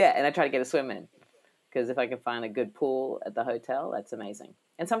 and I try to get a swim in. Because if I can find a good pool at the hotel, that's amazing.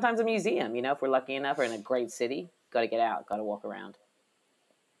 And sometimes a museum, if we're lucky enough, or in a great city, got to get out, got to walk around.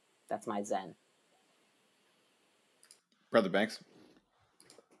 That's my zen. Brother Banks?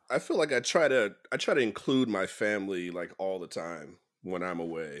 I feel like I try to include my family like all the time when I'm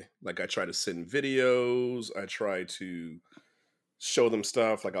away. Like I try to send videos. I try to show them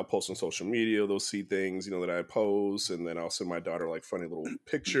stuff. Like I'll post on social media. They'll see things, that I post, and then I'll send my daughter like funny little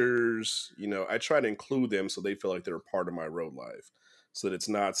pictures. I try to include them so they feel like they're a part of my road life, so that it's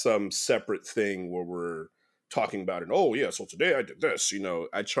not some separate thing where we're talking about it. Oh yeah, so today I did this.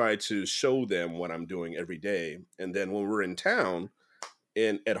 I try to show them what I'm doing every day, and then when we're in town.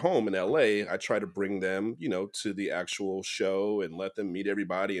 At home in LA, I try to bring them, to the actual show and let them meet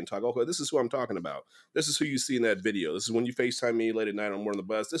everybody and talk. Okay, this is who I'm talking about. This is who you see in that video. This is when you FaceTime me late at night on one of the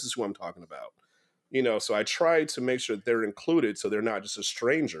bus. This is who I'm talking about. So I try to make sure that they're included so they're not just a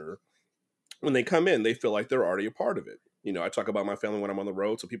stranger. When they come in, they feel like they're already a part of it. I talk about my family when I'm on the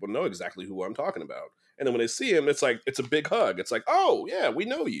road so people know exactly who I'm talking about. And then when they see him, it's like, it's a big hug. It's like, oh, yeah, we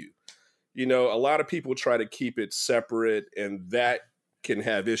know you. A lot of people try to keep it separate, and that can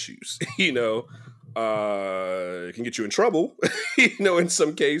have issues, it can get you in trouble, in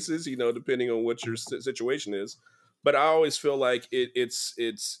some cases, depending on what your situation is. But I always feel like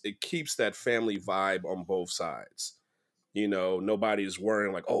it keeps that family vibe on both sides. Nobody's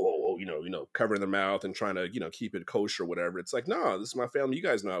worrying like, covering their mouth and trying to, keep it kosher or whatever. It's like, no, this is my family. You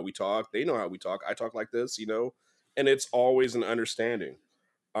guys know how we talk. They know how we talk. I talk like this, and it's always an understanding.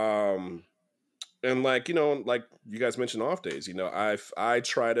 And like you guys mentioned off days, I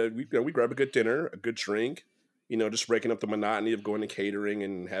try to, we grab a good dinner, a good drink, just breaking up the monotony of going to catering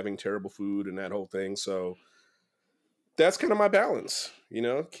and having terrible food and that whole thing. So that's kind of my balance,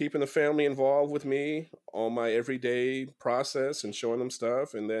 keeping the family involved with me on my everyday process and showing them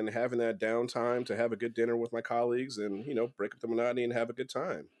stuff, and then having that downtime to have a good dinner with my colleagues and, break up the monotony and have a good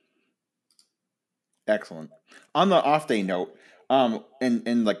time. Excellent. On the off day note,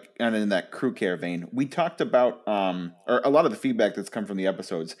 in that crew care vein, we talked about, or a lot of the feedback that's come from the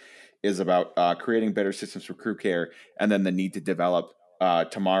episodes is about creating better systems for crew care, and then the need to develop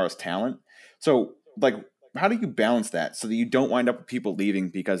tomorrow's talent. So, how do you balance that so that you don't wind up with people leaving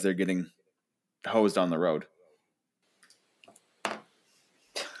because they're getting hosed on the road?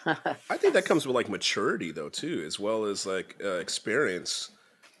 I think that comes with maturity though too, as well as experience.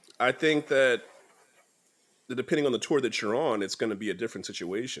 I think that depending on the tour that you're on, it's going to be a different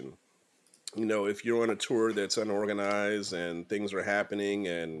situation. If you're on a tour that's unorganized and things are happening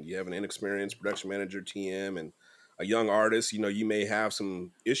and you have an inexperienced production manager, TM, and a young artist, you may have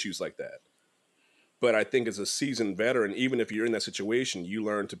some issues like that. But I think as a seasoned veteran, even if you're in that situation, you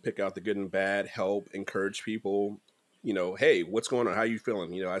learn to pick out the good and bad, help, encourage people. Hey, what's going on? How you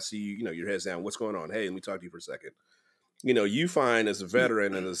feeling? I see your head's down. What's going on? Hey, let me talk to you for a second. You find as a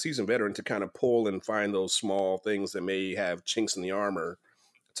veteran and as a seasoned veteran to kind of pull and find those small things that may have chinks in the armor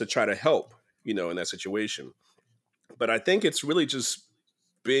to try to help, in that situation. But I think it's really just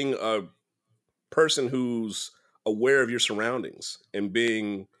being a person who's aware of your surroundings and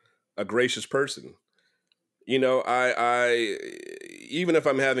being a gracious person. I even if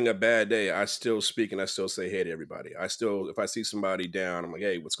I'm having a bad day, I still speak and I still say hey to everybody. If I see somebody down, I'm like,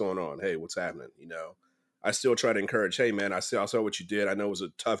 hey, what's going on? Hey, what's happening? I still try to encourage, hey man, I saw what you did. I know it was a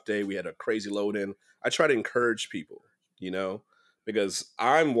tough day. We had a crazy load in. I try to encourage people, because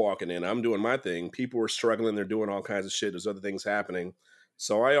I'm walking in, I'm doing my thing. People are struggling. They're doing all kinds of shit. There's other things happening.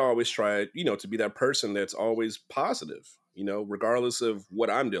 So I always try, to be that person that's always positive, regardless of what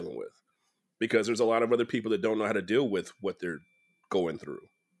I'm dealing with. Because there's a lot of other people that don't know how to deal with what they're going through,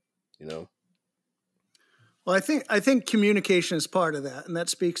 Well, I think communication is part of that, and that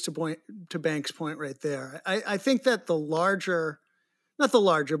speaks to Bank's point right there. I think that not the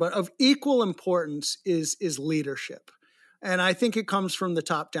larger, but of equal importance is leadership, and I think it comes from the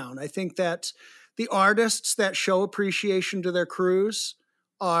top down. I think that the artists that show appreciation to their crews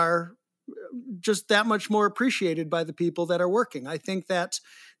are just that much more appreciated by the people that are working. I think that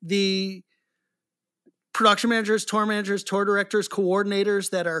the production managers, tour directors, coordinators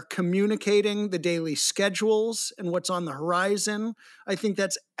that are communicating the daily schedules and what's on the horizon, I think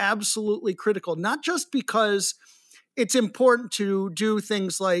that's absolutely critical, not just because it's important to do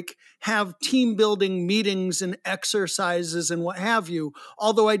things like have team building meetings and exercises and what have you,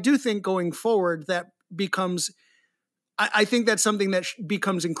 although I do think going forward that becomes, I think that's something that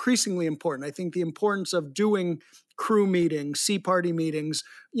becomes increasingly important. I think the importance of doing crew meetings, sea party meetings,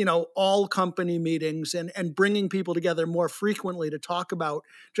 all company meetings, and bringing people together more frequently to talk about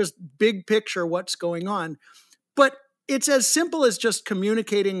just big picture what's going on. But it's as simple as just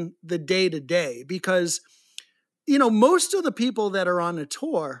communicating the day to day, because, most of the people that are on a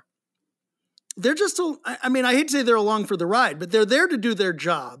tour, they're just, I hate to say they're along for the ride, but they're there to do their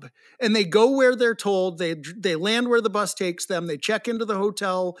job, and they go where they're told. They land where the bus takes them. They check into the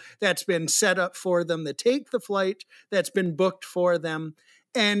hotel that's been set up for them. They take the flight that's been booked for them.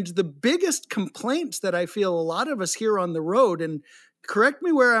 And the biggest complaints that I feel a lot of us hear on the road, and correct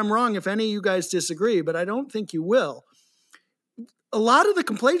me where I'm wrong if any of you guys disagree, but I don't think you will. A lot of the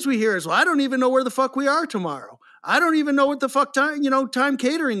complaints we hear is, well, I don't even know where the fuck we are tomorrow. I don't even know what the fuck time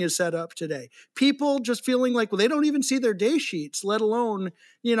catering is set up today. People just feeling like, well, they don't even see their day sheets, let alone,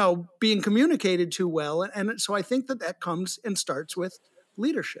 being communicated to well. And so I think that comes and starts with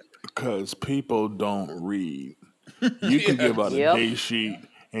leadership. Because people don't read. You can give out a day sheet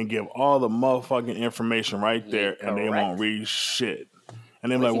and give all the motherfucking information right there, and they won't read shit.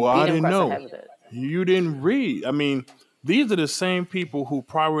 And they're like, well, I didn't know. You didn't read. I mean, these are the same people who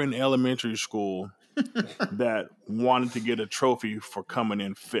probably were in elementary school that wanted to get a trophy for coming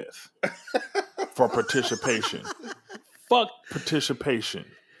in 5th for participation. Fuck participation.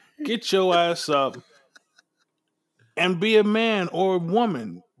 Get your ass up and be a man or a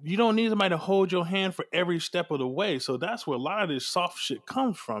woman. You don't need somebody to hold your hand for every step of the way. So that's where a lot of this soft shit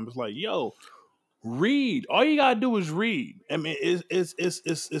comes from. It's like, yo, read. All you gotta do is read. I mean,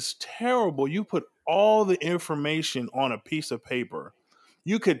 it's terrible. You put all the information on a piece of paper.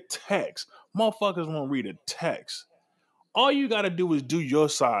 You could text. Motherfuckers won't read a text. All you gotta do is do your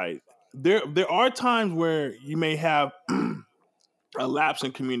side. There are times where you may have a lapse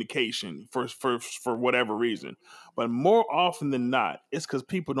in communication for whatever reason, but more often than not, it's because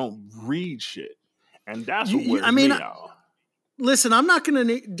people don't read shit, and that's what wears me out. Listen, I'm not going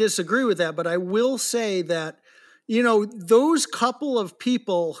to disagree with that, but I will say that, you know, those couple of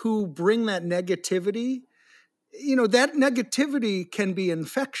people who bring that negativity, you know, that negativity can be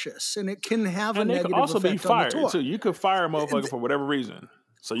infectious, and it can have a negative effect on the tour. And they could also be fired, too. You could fire a motherfucker for whatever reason,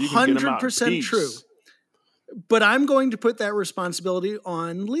 so you can get them out in peace. 100% true. But I'm going to put that responsibility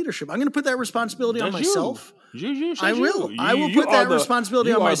on leadership. I'm going to put that responsibility on myself. I will. I will put that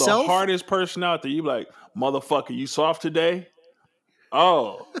responsibility on myself. You are the hardest person out there. You be like, motherfucker, you soft today?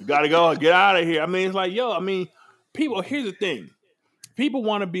 Oh, you got to go. Get out of here. I mean, it's like, yo, I mean, people, here's the thing. People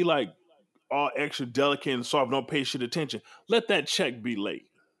want to be like all extra delicate and soft, don't pay shit attention. Let that check be late.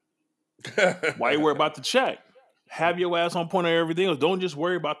 Why you worry about the check? Have your ass on point on everything else. Don't just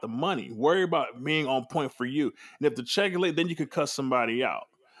worry about the money. Worry about being on point for you. And if the check is late, then you could cuss somebody out.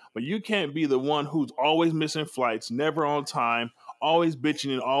 But you can't be the one who's always missing flights, never on time, always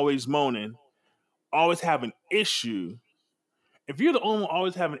bitching and always moaning, always having issue. If you're the only one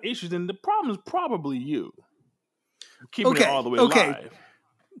always having issues, then the problem is probably you. Keeping it all the way alive.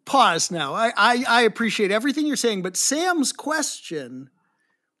 Pause now. I appreciate everything you're saying, but Sam's question,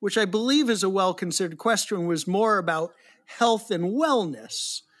 which I believe is a well-considered question, was more about health and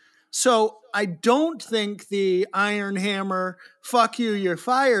wellness. So I don't think the iron hammer, fuck you, you're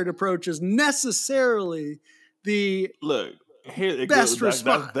fired approach is necessarily the best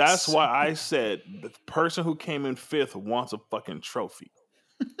response. That's why I said the person who came in 5th wants a fucking trophy.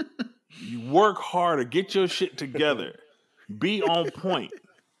 You work harder, get your shit together, be on point.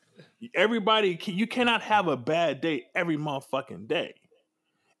 Everybody, you cannot have a bad day every motherfucking day.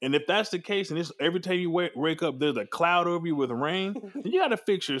 And if that's the case, and it's every time you wake up, there's a cloud over you with rain, then you got to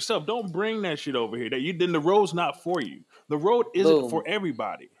fix yourself. Don't bring that shit over here. Then the road's not for you. The road isn't for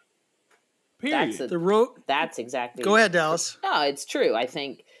everybody. Period. That's exactly. Go ahead, Dallas. No, it's true. I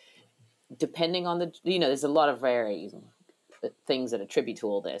think depending on there's a lot of varying things that attribute to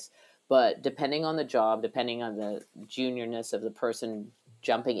all this, but depending on the job, depending on the juniorness of the person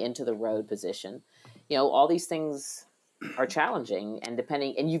jumping into the road position, all these things are challenging,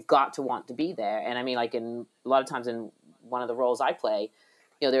 and you've got to want to be there. And I mean, like a lot of times in one of the roles I play,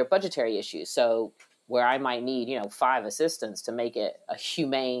 there are budgetary issues. So where I might need, 5 assistants to make it a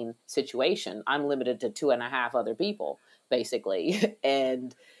humane situation, I'm limited to 2.5 other people, basically.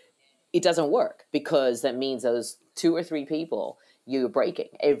 And it doesn't work because that means those 2 or 3 people you're breaking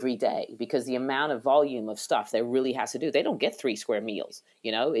every day, because the amount of volume of stuff there really has to do. They don't get 3 square meals.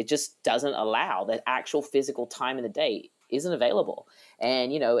 It just doesn't allow that actual physical time in the day isn't available.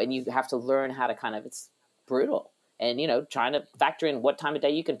 And, and you have to learn how to it's brutal. And, trying to factor in what time of day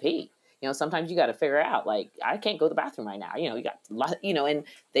you can pee. Sometimes you got to figure out, like, I can't go to the bathroom right now. You got a lot, and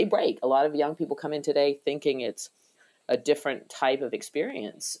they break. A lot of young people come in today thinking it's a different type of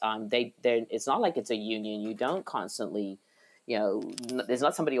experience. It's not like it's a union. You don't constantly, there's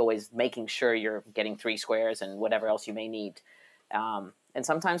not somebody always making sure you're getting 3 squares and whatever else you may need. And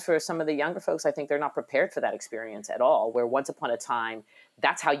sometimes for some of the younger folks, I think they're not prepared for that experience at all, where once upon a time,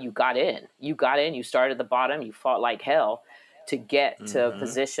 that's how you got in. You got in, you started at the bottom, you fought like hell to get to a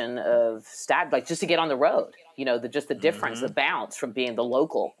position of like just to get on the road, the difference, the bounce from being the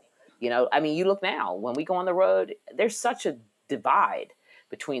local, I mean, you look now, when we go on the road, there's such a divide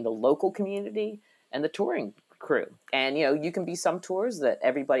between the local community and the touring crew. And, you can be some tours that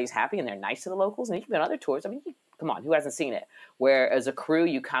everybody's happy and they're nice to the locals, and you can be on other tours. I mean, come on, who hasn't seen it? Where as a crew,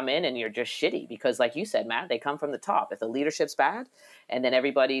 you come in and you're just shitty because, like you said, Matt, they come from the top. If the leadership's bad and then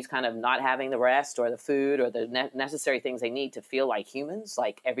everybody's kind of not having the rest or the food or the necessary things they need to feel like humans,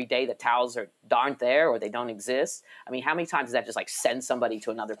 like every day the towels aren't there or they don't exist. I mean, how many times does that just like send somebody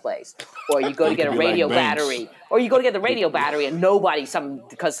to another place? Or you go to get a radio battery, or you go to get the radio battery and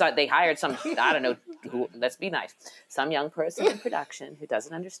because they hired some, I don't know, let's be nice, some young person in production who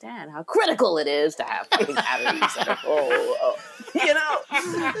doesn't understand how critical it is to have fucking batteries. Banks under you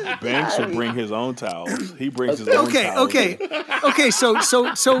know. Banks will bring his own towels. He brings his own towels. Okay.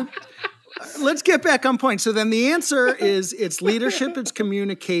 So let's get back on point. So then the answer is it's leadership, it's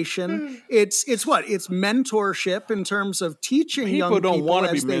communication, it's what? It's mentorship in terms of teaching young people. People don't want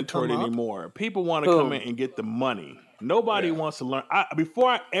to be mentored anymore. People want to come in and get the money. Nobody wants to learn. Before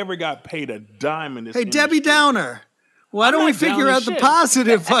I ever got paid a dime in this industry, Debbie Downer. Why don't we figure out the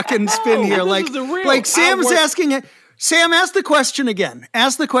positive fucking spin here? Like Sam's asking it. Sam, ask the question again.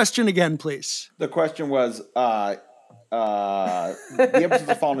 Ask the question again, please. The question was, the episodes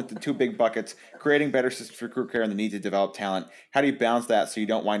have fallen into two big buckets: creating better systems for crew care and the need to develop talent. How do you balance that so you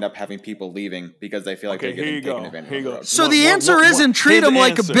don't wind up having people leaving because they feel like they're getting taken advantage of? So the answer isn't treat them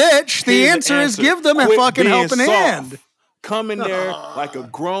like a bitch. The answer is give them a fucking helping hand. Come in there like a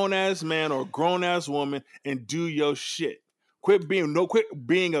grown-ass man or grown-ass woman and do your shit. Quit being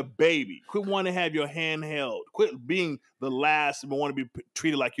a baby. Quit wanting to have your hand held. Quit being the last and want to be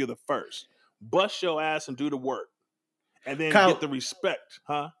treated like you're the first. Bust your ass and do the work. And then Kyle, get the respect,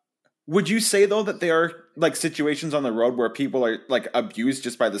 huh? Would you say, though, that there are like situations on the road where people are like abused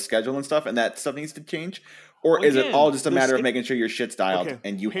just by the schedule and stuff, and that stuff needs to change? Or is it all just a matter of making sure your shit's dialed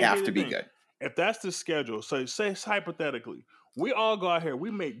and you have to be good? If that's the schedule, so say hypothetically, we all go out here, we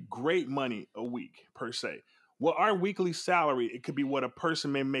make great money a week per se. Well, our weekly salary, it could be what a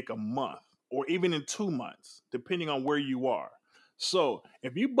person may make a month or even in 2 months, depending on where you are. So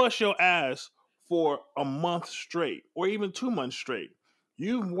if you bust your ass for a month straight or even 2 months straight,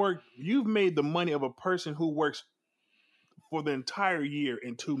 you've made the money of a person who works for the entire year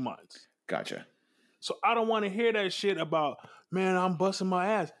in 2 months. Gotcha. So I don't want to hear that shit about, man, I'm busting my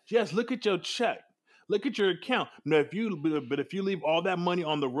ass. Yes, look at your check. Look at your account. Now, if you leave all that money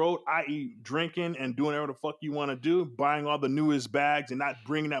on the road, i.e. drinking and doing whatever the fuck you want to do, buying all the newest bags and not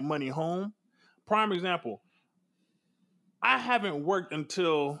bringing that money home. Prime example, I haven't worked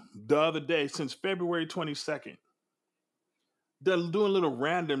until the other day since February 22nd. They're doing little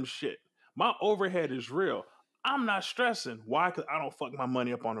random shit. My overhead is real. I'm not stressing. Why? Because I don't fuck my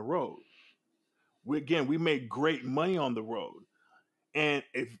money up on the road. We make great money on the road. And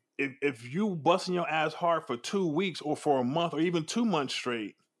if you busting your ass hard for 2 weeks or for a month or even 2 months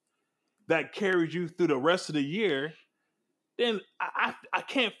straight, that carries you through the rest of the year, then I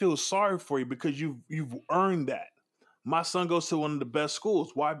can't feel sorry for you because you've earned that. My son goes to one of the best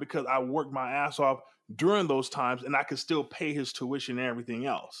schools. Why? Because I worked my ass off during those times and I could still pay his tuition and everything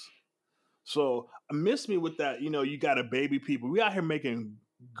else. So miss me with that. You got to baby people. We out here making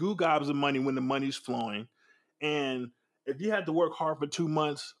goo gobs of money when the money's flowing. And if you had to work hard for 2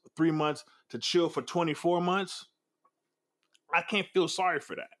 months, 3 months to chill for 24 months, I can't feel sorry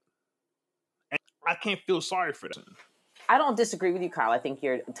for that. And I can't feel sorry for that. I don't disagree with you, Kyle. I think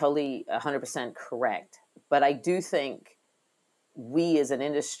you're totally 100% correct. But I do think we as an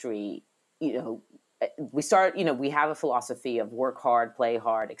industry, we have a philosophy of work hard, play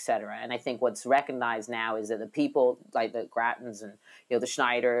hard, etc. And I think what's recognized now is that the people like the Grattons and the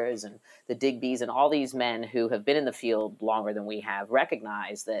Schneiders and the Digby's and all these men who have been in the field longer than we have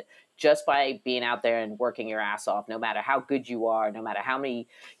recognize that just by being out there and working your ass off, no matter how good you are, no matter how many,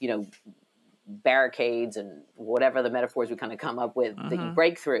 barricades and whatever the metaphors we kind of come up with that you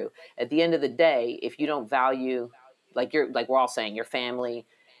break through, at the end of the day, if you don't value, like we're all saying, your family,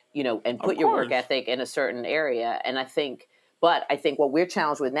 and put your work ethic in a certain area. And I think what we're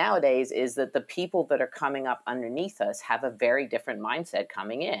challenged with nowadays is that the people that are coming up underneath us have a very different mindset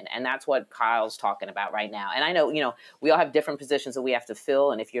coming in. And that's what Kyle's talking about right now. And I know, we all have different positions that we have to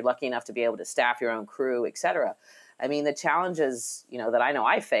fill. And if you're lucky enough to be able to staff your own crew, et cetera, I mean, the challenges, that I know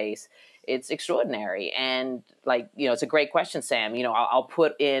I face, it's extraordinary. And it's a great question, Sam. I'll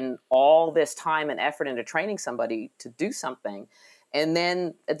put in all this time and effort into training somebody to do something. And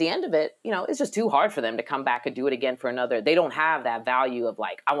then at the end of it, it's just too hard for them to come back and do it again for another. They don't have that value of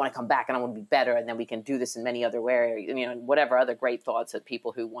I want to come back and I want to be better. And then we can do this in many other ways, whatever other great thoughts that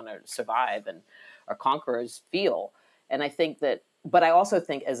people who want to survive and are conquerors feel. And I think but I also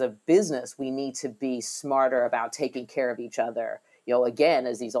think as a business, we need to be smarter about taking care of each other. Again,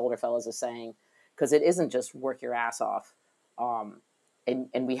 as these older fellas are saying, because it isn't just work your ass off.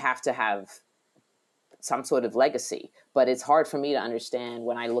 And we have to have some sort of legacy. But it's hard for me to understand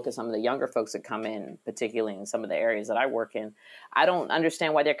when I look at some of the younger folks that come in, particularly in some of the areas that I work in. I don't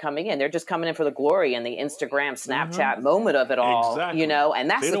understand why they're coming in. They're just coming in for the glory and the Instagram, Snapchat moment of it all. Exactly. And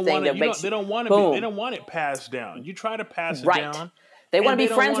that's the thing that makes they don't want it passed down. You try to pass it down. They want to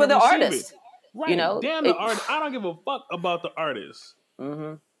be friends with the artist. Right. Damn the artist. I don't give a fuck about the artist.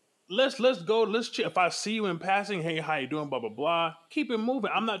 Mm-hmm. Let's go. Let's if I see you in passing, hey, how you doing? Blah blah blah. Keep it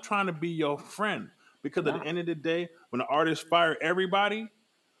moving. I'm not trying to be your friend. Because at the end of the day, when the artists fire everybody,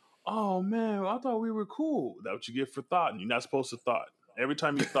 oh man, I thought we were cool. That's what you get for thought, and you're not supposed to thought. Every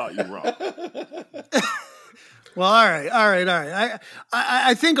time you thought, you're wrong. Well, all right.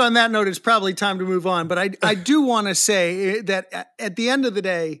 I think on that note, it's probably time to move on. But I do want to say that at the end of the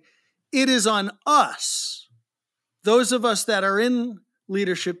day, it is on us, those of us that are in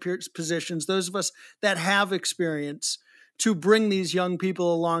leadership positions, those of us that have experience, to bring these young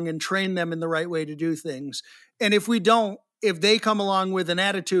people along and train them in the right way to do things. And if we don't, if they come along with an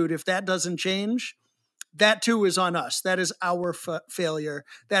attitude, if that doesn't change, that too is on us. That is our failure.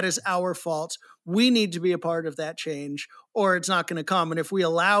 That is our fault. We need to be a part of that change, or it's not going to come. And if we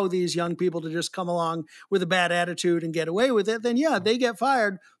allow these young people to just come along with a bad attitude and get away with it, then yeah, they get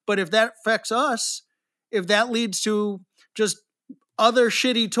fired. But if that affects us, if that leads to just other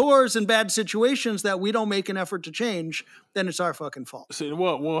shitty tours and bad situations that we don't make an effort to change, then it's our fucking fault. See,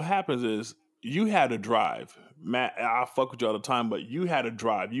 what happens is you had a drive. Matt, I fuck with you all the time, but you had a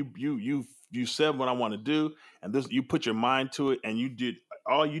drive. You said what I want to do, and this you put your mind to it, and you did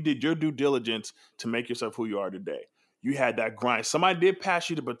your due diligence to make yourself who you are today. You had that grind. Somebody did pass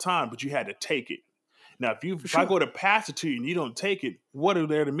you the baton, but you had to take it. Now, if I go to pass it to you and you don't take it, what are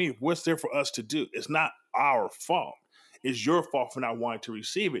there to me? What's there for us to do? It's not our fault. It's your fault for not wanting to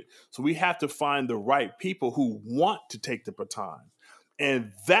receive it. So we have to find the right people who want to take the baton.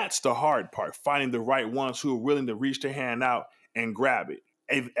 And that's the hard part, finding the right ones who are willing to reach their hand out and grab it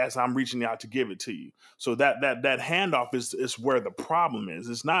as I'm reaching out to give it to you. So that handoff is where the problem is.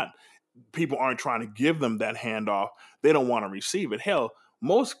 It's not people aren't trying to give them that handoff. They don't want to receive it. Hell,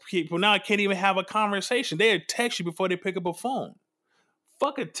 most people now can't even have a conversation. They text you before they pick up a phone.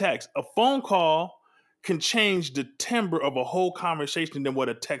 Fuck a text. A phone call can change the timbre of a whole conversation than what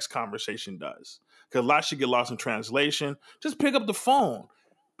a text conversation does. Because a lot should get lost in translation. Just pick up the phone.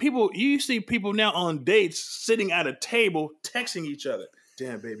 You see people now on dates sitting at a table texting each other.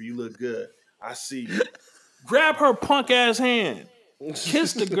 Damn, baby, you look good. I see you. Grab her punk ass hand.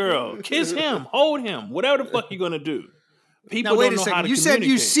 Kiss the girl. Kiss him. Hold him. Whatever the fuck you're gonna do. People now, wait don't a know second. how to You said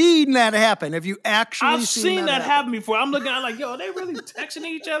communicate. you've seen that happen. Have you actually I've seen that happen? happen before. I'm looking at it like, yo, they really texting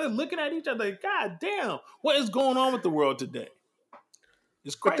each other, looking at each other. Like, God damn, what is going on with the world today?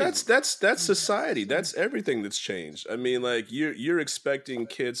 It's crazy. But that's society. That's everything that's changed. I mean, like you're expecting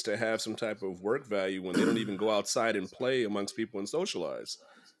kids to have some type of work value when they don't even go outside and play amongst people and socialize.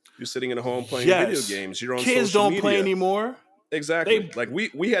 You're sitting at home playing video games. You're on kids social don't media. play anymore. Exactly. Like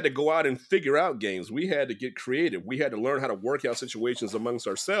we had to go out and figure out games. We had to get creative. We had to learn how to work out situations amongst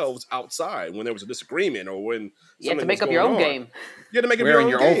ourselves outside when there was a disagreement or when you had to make up your own game. You had to make up your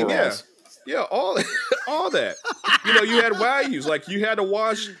own game. Overalls. Yeah, all that. You know, you had values. Like you had to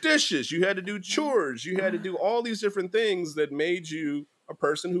wash dishes. You had to do chores. You had to do all these different things that made you a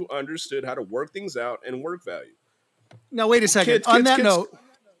person who understood how to work things out and work value. Now, wait a second. On that note,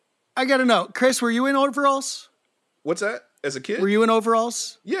 I got to know, Chris, were you in overalls? What's that? As a kid? Were you in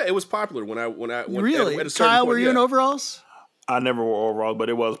overalls? Yeah, it was popular when I really? At a Kyle, point, were you in overalls? I never wore overalls, but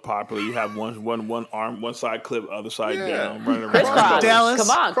it was popular. You have one arm, one side clip, other side down, running around. Dallas, come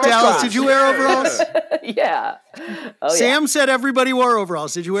on, Dallas, did you wear overalls? Yeah. Oh, Sam said everybody wore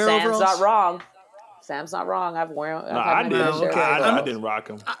overalls. Did you wear overalls? Sam's not wrong. Sam's not wrong. I've worn. I did. I didn't rock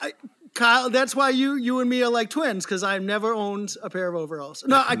them. Kyle, that's why you and me are like twins, because I've never owned a pair of overalls.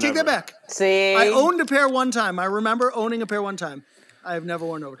 No, I take that back. See, I owned a pair one time. I remember owning a pair one time. I have never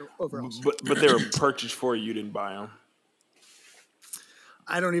worn overalls. But they were purchased for you. You didn't buy them.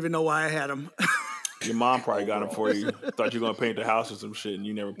 I don't even know why I had them. Your mom probably got them for you. Thought you were going to paint the house or some shit, and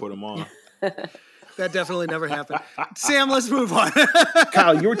you never put them on. That definitely never happened. Sam, let's move on.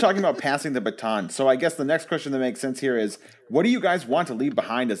 Kyle, you were talking about passing the baton. So I guess the next question that makes sense here is, what do you guys want to leave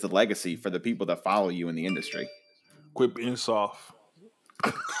behind as the legacy for the people that follow you in the industry? Quit being soft.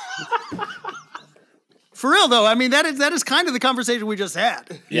 For real, though, I mean, that is kind of the conversation we just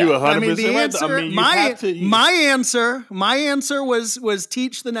had. Yeah. You 100% I mean, the right. answer, I mean, my answer was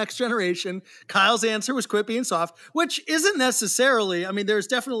teach the next generation. Kyle's answer was quit being soft, which isn't necessarily, I mean, there's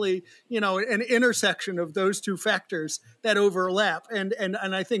definitely, an intersection of those two factors that overlap. And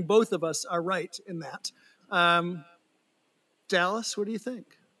I think both of us are right in that. Dallas, what do you think?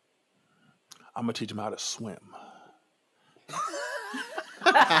 I'm going to teach them how to swim.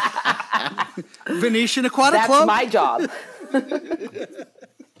 Venetian Aquatic Club? That's my job.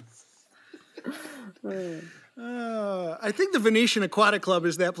 I think the Venetian Aquatic Club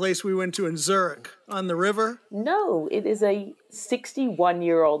is that place we went to in Zurich on the river. No, it is a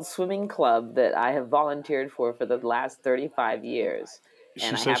 61-year-old swimming club that I have volunteered for the last 35 years.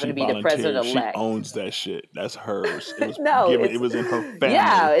 and I said happen she to be the president-elect. She owns that shit. That's hers. It was it was in her family.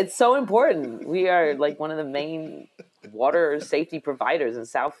 Yeah, it's so important. We are like one of the main water safety providers in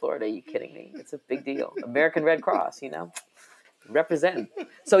South Florida. Are you kidding me? It's a big deal. American Red Cross, represent.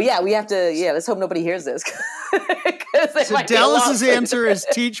 So yeah, we have to. Yeah, let's hope nobody hears this. So Dallas's answer is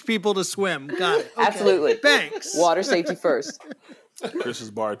teach people to swim. Got it. Okay. Absolutely. Thanks. Water safety first. Chris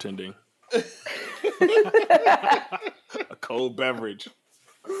is bartending. A cold beverage.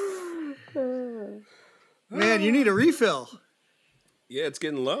 Man, you need a refill. Yeah, it's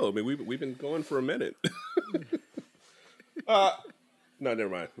getting low. I mean, we've been going for a minute. No, never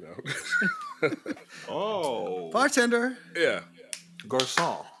mind. No. Oh, bartender. Yeah.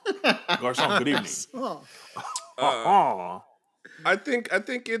 Garçon. Garçon. Good evening. I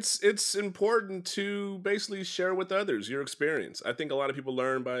think it's important to basically share with others your experience. I think a lot of people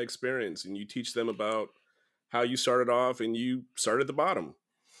learn by experience, and you teach them about how you started off and you started at the bottom.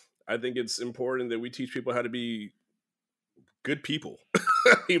 I think it's important that we teach people how to be good people.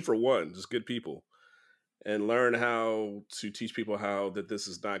 For one, just good people, and learn how to teach people how that this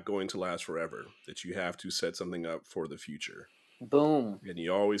is not going to last forever, that you have to set something up for the future. Boom. And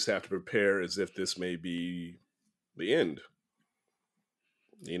you always have to prepare as if this may be the end.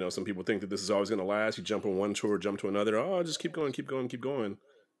 Some people think that this is always going to last. You jump on one tour, jump to another. Oh, just keep going, keep going, keep going.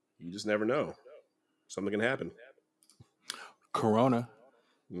 You just never know. Something can happen. Corona.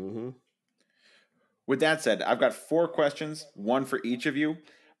 Mm-hmm. With that said, I've got 4 questions, one for each of you.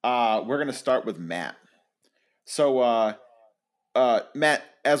 We're going to start with Matt. So, Matt,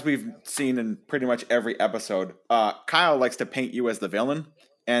 as we've seen in pretty much every episode, Kyle likes to paint you as the villain.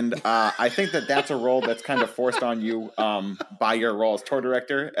 And I think that's a role that's kind of forced on you by your role as tour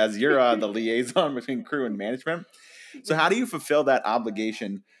director, as you're the liaison between crew and management. So how do you fulfill that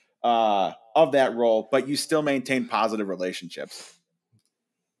obligation of that role, but you still maintain positive relationships?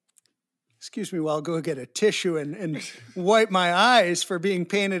 Excuse me while I'll go get a tissue and wipe my eyes for being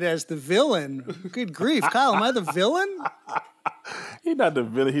painted as the villain. Good grief. Kyle, am I the villain? He's not the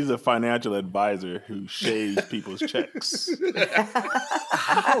villain. He's a financial advisor who shaves people's checks.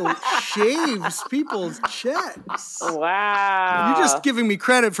 Oh, shaves people's checks. Wow. You're just giving me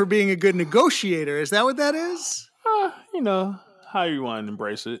credit for being a good negotiator. Is that what that is? How you want to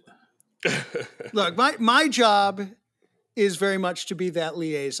embrace it. Look, my job is very much to be that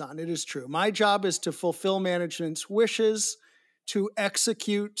liaison. It is true. My job is to fulfill management's wishes, to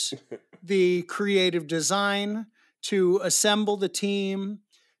execute the creative design, to assemble the team,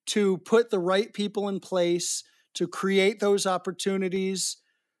 to put the right people in place, to create those opportunities,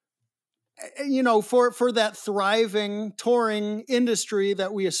 for that thriving touring industry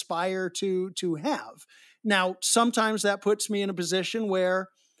that we aspire to have. Now, sometimes that puts me in a position where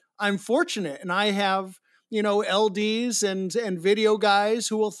I'm fortunate and I have LDs and video guys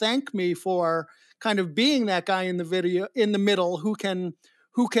who will thank me for kind of being that guy in the middle who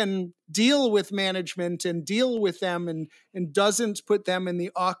can deal with management and deal with them and doesn't put them in the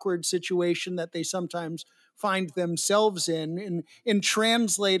awkward situation that they sometimes find themselves in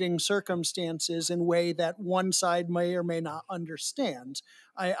translating circumstances in a way that one side may or may not understand.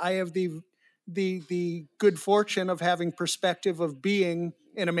 I have the good fortune of having perspective of being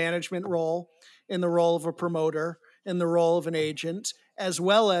in a management role, in the role of a promoter, in the role of an agent, as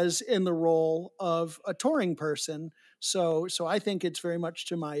well as in the role of a touring person. So I think it's very much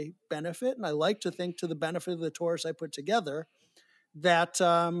to my benefit, and I like to think to the benefit of the tours I put together, that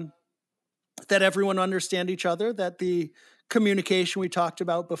everyone understand each other, that the communication we talked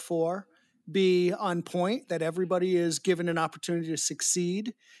about before be on point, that everybody is given an opportunity to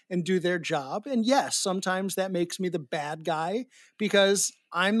succeed and do their job. And yes, sometimes that makes me the bad guy because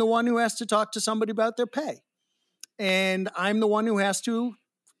I'm the one who has to talk to somebody about their pay. And I'm the one who has to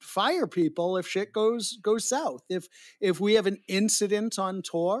fire people if shit goes south. If we have an incident on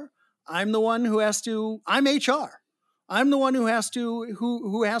tour, I'm the one who has to, I'm HR. I'm the one who has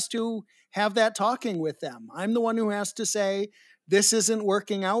to have that talking with them. I'm the one who has to say, this isn't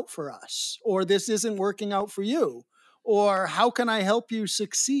working out for us, or this isn't working out for you, or how can I help you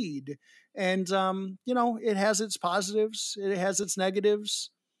succeed? And, it has its positives. It has its negatives.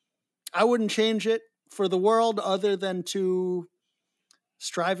 I wouldn't change it for the world other than to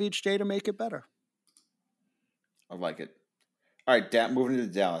strive each day to make it better. I like it. All right, moving to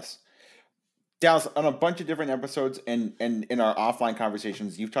Dallas. Dallas, on a bunch of different episodes and in our offline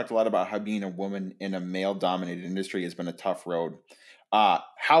conversations, you've talked a lot about how being a woman in a male-dominated industry has been a tough road.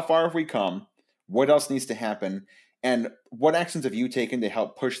 How far have we come? What else needs to happen? And what actions have you taken to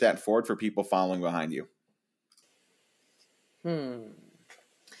help push that forward for people following behind you? Have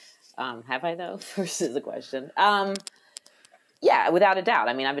I, though? First is the question. Yeah, without a doubt.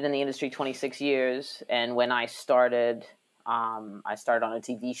 I mean, I've been in the industry 26 years, and when I started on a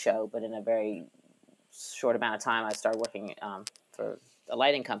TV show, but in a very short amount of time, I started working for a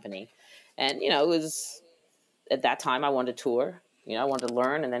lighting company. And, it was, at that time, I wanted to tour. I wanted to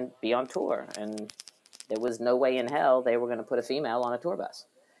learn and then be on tour. And there was no way in hell they were going to put a female on a tour bus.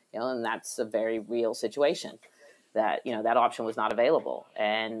 And that's a very real situation. That that option was not available.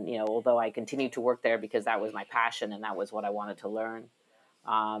 And although I continued to work there because that was my passion and that was what I wanted to learn,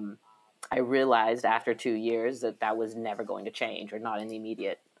 I realized after 2 years that was never going to change, or not in the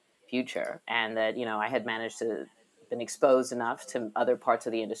immediate future, and that I had managed to been exposed enough to other parts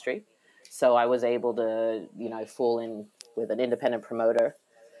of the industry, so I was able to fall in with an independent promoter.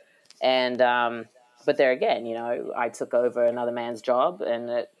 And but there again, I took over another man's job,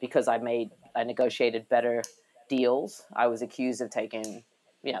 and because I negotiated better deals, I was accused of taking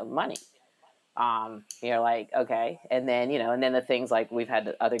money. You're like, okay. And then the things like we've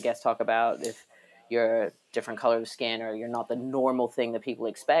had other guests talk about, if you're a different color of skin, or you're not the normal thing that people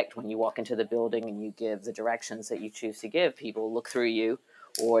expect when you walk into the building and you give the directions that you choose to give, people look through you,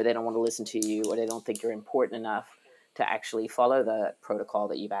 or they don't want to listen to you, or they don't think you're important enough to actually follow the protocol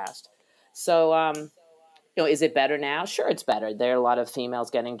that you've asked. So, is it better now? Sure, it's better. There are a lot of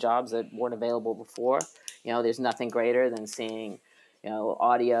females getting jobs that weren't available before. There's nothing greater than seeing,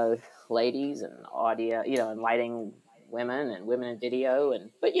 audio ladies and audio, and lighting women and women in video.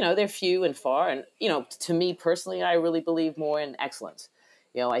 But they're few and far. And, to me personally, I really believe more in excellence.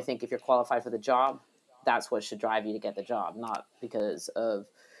 I think if you're qualified for the job, that's what should drive you to get the job, not because of,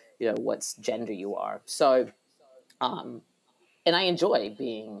 what's gender you are. So, and I enjoy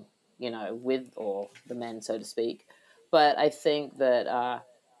being, with all the men, so to speak. But I think that,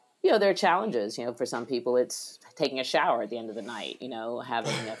 there are challenges. For some people, it's taking a shower at the end of the night,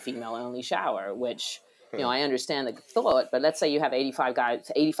 having a female-only shower, which, I understand the thought. But let's say you have 85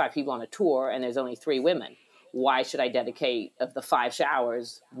 people on a tour, and there's only 3 women. Why should I dedicate, of the 5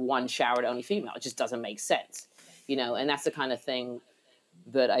 showers, 1 shower to only female? It just doesn't make sense, and that's the kind of thing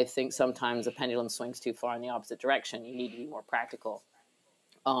that I think sometimes the pendulum swings too far in the opposite direction. You need to be more practical.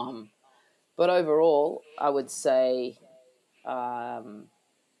 But overall, I would say,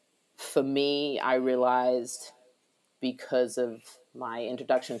 for me, I realized, because of my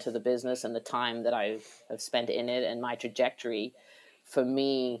introduction to the business and the time that I've spent in it and my trajectory, for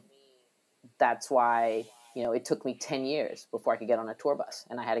me, that's why, it took me 10 years before I could get on a tour bus.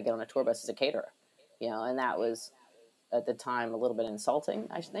 And I had to get on a tour bus as a caterer, and that was, at the time, a little bit insulting,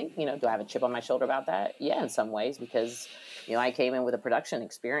 I think. Do I have a chip on my shoulder about that? Yeah, in some ways, because, I came in with a production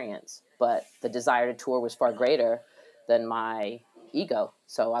experience, but the desire to tour was far greater than my ego.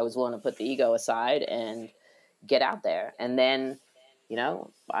 So I was willing to put the ego aside and get out there. And then,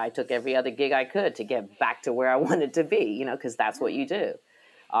 I took every other gig I could to get back to where I wanted to be, because that's what you do.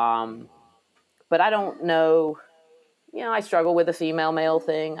 But I don't know, I struggle with the female-male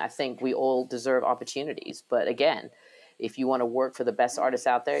thing. I think we all deserve opportunities. But again, if you want to work for the best artists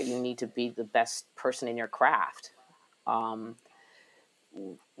out there, you need to be the best person in your craft. And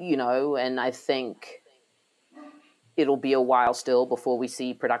I think it'll be a while still before we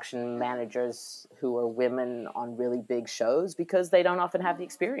see production managers who are women on really big shows, because they don't often have the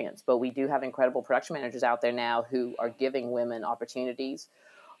experience. But we do have incredible production managers out there now who are giving women opportunities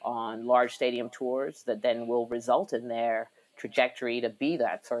on large stadium tours that then will result in their trajectory to be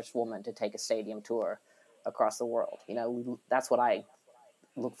that first woman to take a stadium tour across the world. That's what I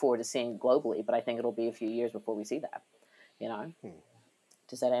look forward to seeing globally, but I think it'll be a few years before we see that.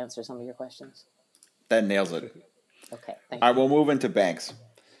 Does that answer some of your questions? That nails it. Okay, thank you. All right, we'll move into Banks.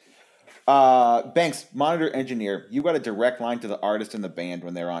 Banks, monitor engineer, you got a direct line to the artist and the band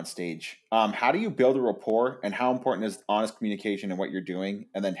when they're on stage. How do you build a rapport, and how important is honest communication in what you're doing?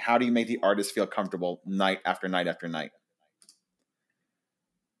 And then how do you make the artist feel comfortable night after night after night?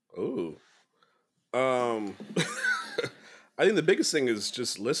 Ooh. I think the biggest thing is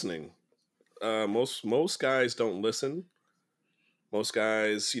just listening. Most guys don't listen. Most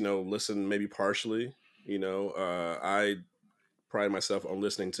guys, listen maybe partially. I pride myself on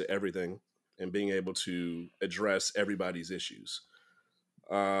listening to everything and being able to address everybody's issues.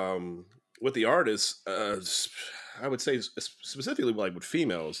 With the artists, I would say specifically like with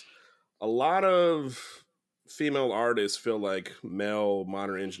females, a lot of female artists feel like male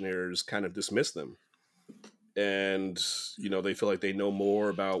monitor engineers kind of dismiss them. And, they feel like they know more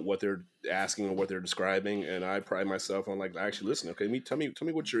about what they're asking or what they're describing. And I pride myself on actually listen. Okay, tell me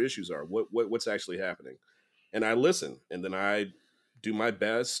what your issues are. What's actually happening? And I listen, and then I do my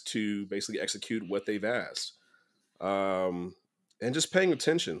best to basically execute what they've asked. And just paying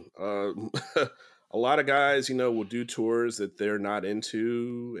attention. a lot of guys, will do tours that they're not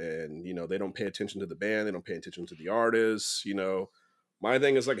into, and they don't pay attention to the band, they don't pay attention to the artists. My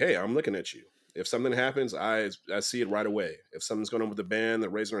thing is like, hey, I'm looking at you. If something happens, I see it right away. If something's going on with the band, they're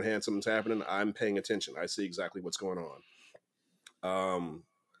raising their hand, something's happening, I'm paying attention. I see exactly what's going on.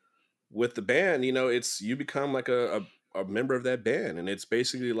 With the band, it's you become like a member of that band, and it's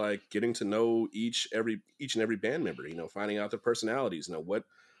basically like getting to know each and every band member. Finding out their personalities.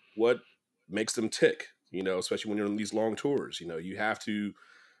 What makes them tick. Especially when you're on these long tours. You have to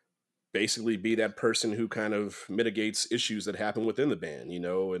basically be that person who kind of mitigates issues that happen within the band,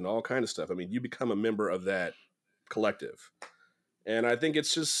 and all kind of stuff. I mean, you become a member of that collective. And I think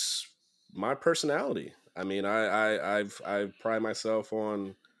it's just my personality. I mean, I pride myself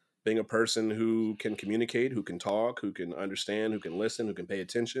on being a person who can communicate, who can talk, who can understand, who can listen, who can pay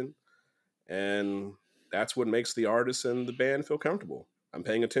attention. And that's what makes the artist and the band feel comfortable. I'm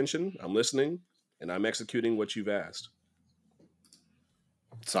paying attention, I'm listening, and I'm executing what you've asked.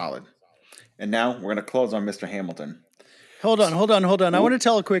 Solid. And now we're going to close on Mr. Hamilton. Hold on. I want to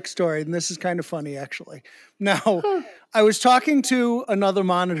tell a quick story, and this is kind of funny, actually. Now, I was talking to another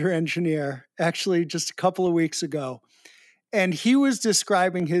monitor engineer, actually, just a couple of weeks ago, and he was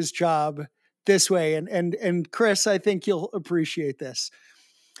describing his job this way. And Chris, I think you'll appreciate this.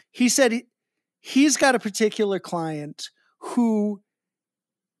 He said he's got a particular client who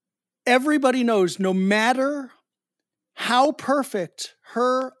everybody knows, no matter how perfect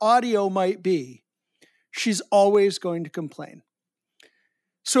her audio might be, she's always going to complain.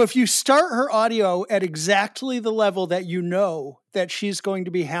 So if you start her audio at exactly the level that you know that she's going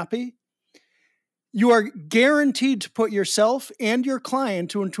to be happy, you are guaranteed to put yourself and your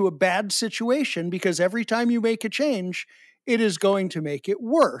client into a bad situation, because every time you make a change, it is going to make it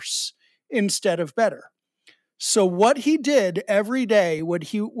worse instead of better. So what he did every day,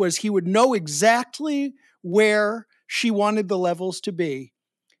 he would know exactly where she wanted the levels to be.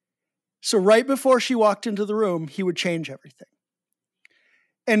 So right before she walked into the room, he would change everything.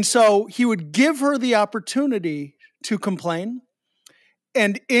 And so he would give her the opportunity to complain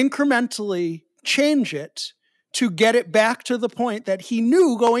and incrementally change it to get it back to the point that he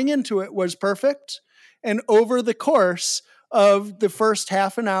knew going into it was perfect. And over the course of the first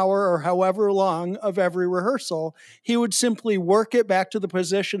half an hour or however long of every rehearsal, he would simply work it back to the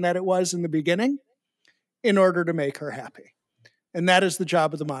position that it was in the beginning in order to make her happy. And that is the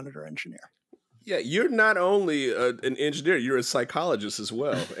job of the monitor engineer. Yeah, you're not only an engineer, you're a psychologist as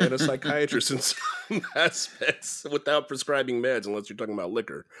well, and a psychiatrist in some aspects without prescribing meds, unless you're talking about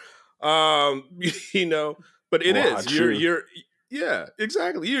liquor. But it is. You're yeah,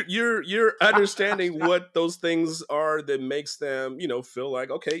 exactly. You're understanding what those things are that makes them, feel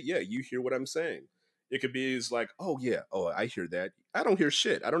like, okay, yeah, you hear what I'm saying. It could be like, oh yeah, oh, I hear that. I don't hear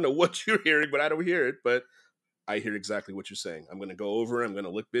shit. I don't know what you're hearing, but I don't hear it. But I hear exactly what you're saying. I'm going to go over. I'm going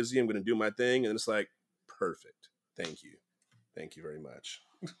to look busy. I'm going to do my thing. And it's like, perfect. Thank you. Thank you very much.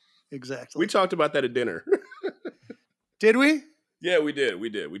 Exactly. We talked about that at dinner. Did we? Yeah, we did. We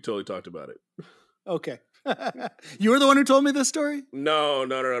totally talked about it. Okay. You were the one who told me this story? No.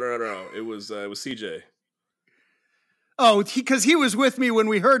 It was CJ. Oh, because he was with me when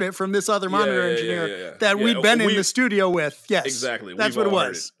we heard it from this other monitor engineer that we'd been in the studio with. Yes. Exactly. That's what it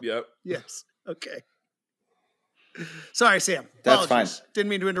was. Yep. Yes. Okay. Sorry, Sam. That's Apologies. fine. Didn't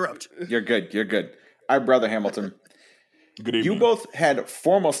mean to interrupt. You're good. Our brother Hamilton. Good evening. You both had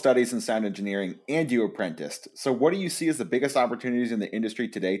formal studies in sound engineering and you apprenticed. So what do you see as the biggest opportunities in the industry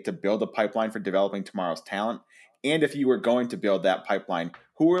today to build a pipeline for developing tomorrow's talent? And if you were going to build that pipeline,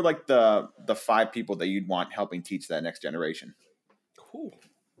 who are like the 5 people that you'd want helping teach that next generation? Ooh.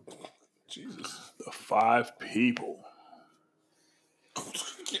 Jesus. The 5 people.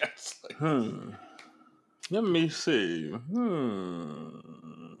 Yes. Let me see.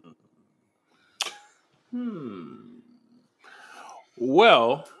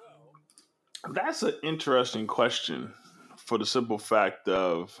 Well, that's an interesting question for the simple fact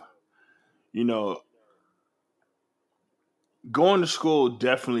of, going to school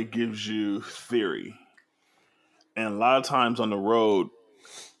definitely gives you theory. And a lot of times on the road,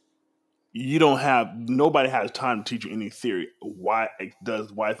 nobody has time to teach you any theory, why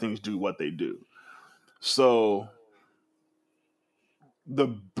things do what they do. So the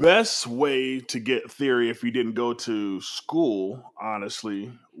best way to get theory if you didn't go to school,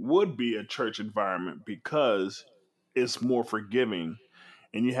 honestly, would be a church environment, because it's more forgiving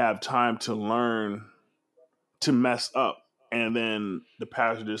and you have time to learn to mess up. And then the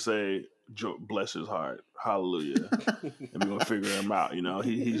pastor just say, bless his heart. Hallelujah. And we're going to figure him out.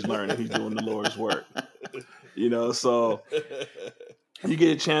 He's learning. He's doing the Lord's work. So you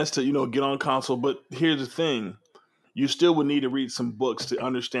get a chance to, get on console. But here's the thing. You still would need to read some books to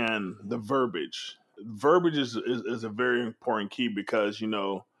understand the verbiage. Verbiage is a very important key because,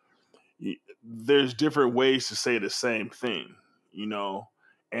 there's different ways to say the same thing,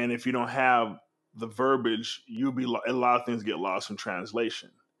 and if you don't have the verbiage, a lot of things get lost in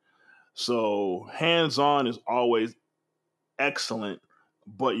translation. So hands-on is always excellent,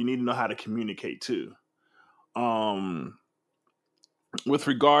 but you need to know how to communicate too. Um, with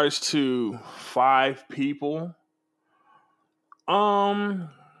regards to 5 people, I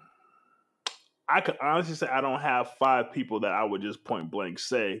could honestly say I don't have 5 people that I would just point blank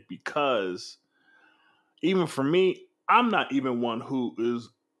say, because even for me, I'm not even one who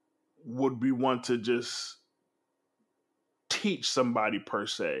would be one to just teach somebody per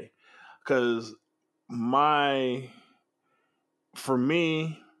se, because for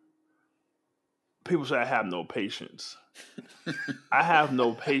me, people say I have no patience. I have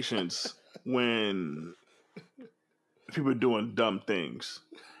no patience when people are doing dumb things,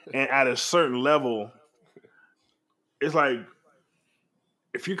 and at a certain level, it's like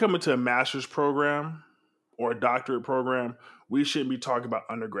if you're coming to a master's program or a doctorate program, we shouldn't be talking about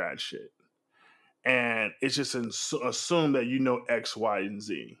undergrad shit. And it's just assume that you know X, Y, and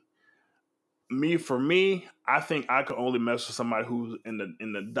Z. For me, I think I could only mess with somebody who's in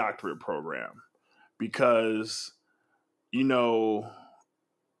the doctorate program, because I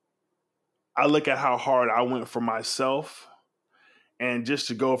look at how hard I went for myself, and just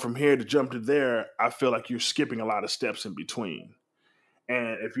to go from here to jump to there, I feel like you're skipping a lot of steps in between.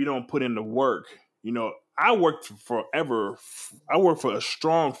 And if you don't put in the work, I worked forever. I worked for a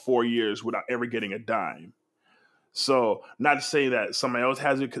strong 4 years without ever getting a dime. So not to say that somebody else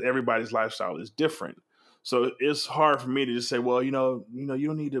has it, because everybody's lifestyle is different. So it's hard for me to just say, well, you don't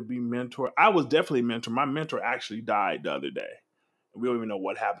need to be mentored. I was definitely mentored. My mentor actually died the other day. We don't even know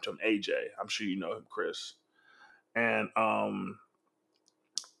what happened to him. AJ, I'm sure you know him, Chris. And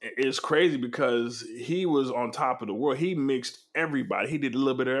it's crazy because he was on top of the world. He mixed everybody. He did a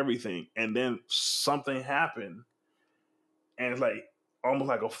little bit of everything. And then something happened. And it's like almost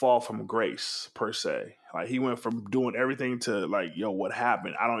like a fall from grace, per se. Like he went from doing everything to like, yo, what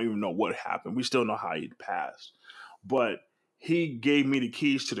happened? I don't even know what happened. We still know how he passed. But he gave me the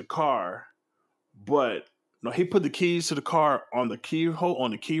keys to the car. But no, he put the keys to the car on the keyhole,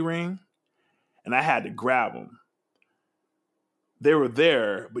 on the key ring. And I had to grab them. They were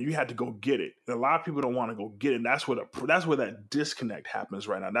there, but you had to go get it. And a lot of people don't want to go get it. And that's where that disconnect happens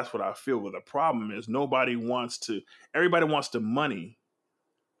right now. That's what I feel. Where the problem is, everybody wants the money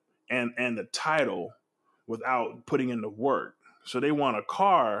and the title without putting in the work. So they want a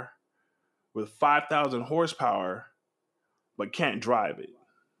car with 5,000 horsepower, but can't drive it.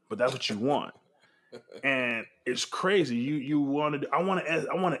 But that's what you want, and it's crazy. I want an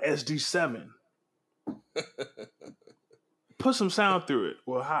SD7. Put some sound through it.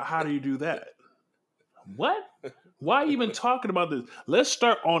 Well, how do you do that? What? Why are you even talking about this? Let's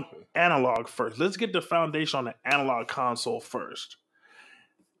start on analog first. Let's get the foundation on the analog console first.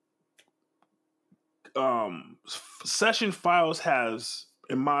 Session files has,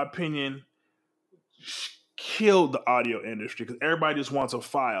 in my opinion, killed the audio industry, because everybody just wants a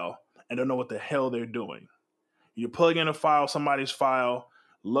file and don't know what the hell they're doing. You plug in a file, somebody's file,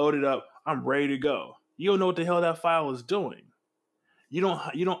 load it up, I'm ready to go. You don't know what the hell that file is doing. You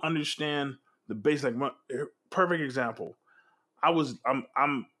don't understand the basic. Like, perfect example.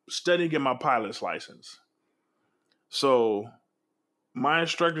 I'm studying to get my pilot's license. So my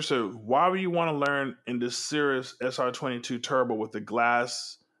instructor said, why would you want to learn in this Cirrus SR22 Turbo with the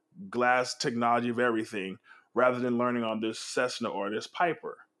glass technology of everything, rather than learning on this Cessna or this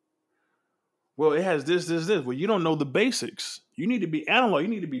Piper? Well, it has this. Well, you don't know the basics. You need to be analog. You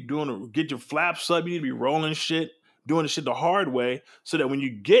need to be get your flaps up. You need to be rolling shit, doing the shit the hard way, so that when you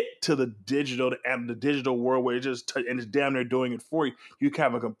get to the digital world where and it's damn near doing it for you, you can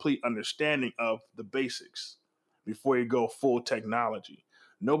have a complete understanding of the basics before you go full technology.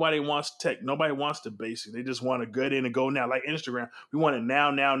 Nobody wants tech. Nobody wants the basics. They just want to get in and go now. Like Instagram, we want it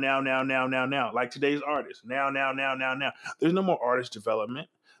now. Like today's artists, now. There's no more artist development.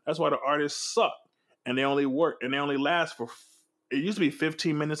 That's why the artists suck, and they only last for. It used to be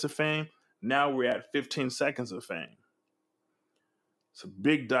 15 minutes of fame. Now we're at 15 seconds of fame. It's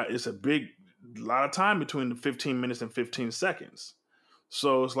a big lot of time between the 15 minutes and 15 seconds.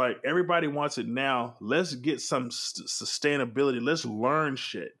 So it's like everybody wants it now. Let's get some sustainability. Let's learn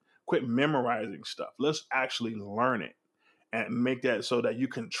shit. Quit memorizing stuff. Let's actually learn it and make that so that you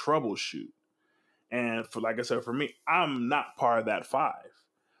can troubleshoot. And like I said, for me, I'm not part of that 5.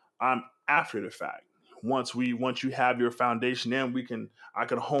 I'm after the fact. once you have your foundation, then I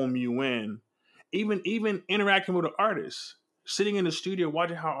could home you in. Even interacting with an artist, sitting in the studio,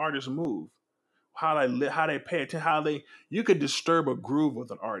 watching how artists move, how they pay attention, you could disturb a groove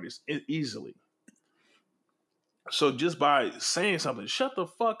with an artist easily. So just by saying something, shut the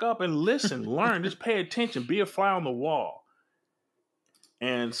fuck up and listen, learn, just pay attention, be a fly on the wall.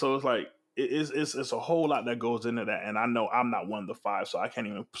 And so it's like it's a whole lot that goes into that. And I know I'm not one of the 5, so I can't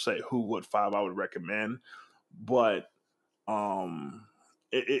even say what 5 I would recommend. But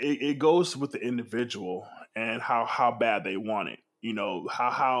it goes with the individual and how bad they want it. You know,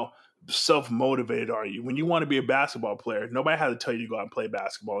 how self-motivated are you? When you want to be a basketball player, nobody has to tell you to go out and play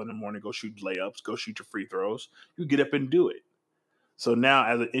basketball in the morning, go shoot layups, go shoot your free throws. You get up and do it. So now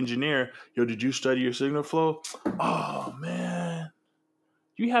as an engineer, did you study your signal flow? Oh, man.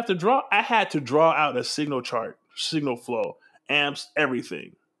 You have to draw. I had to draw out a signal chart, signal flow, amps,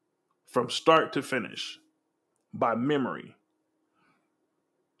 everything from start to finish by memory.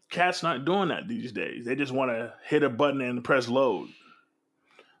 Cats not doing that these days. They just want to hit a button and press load.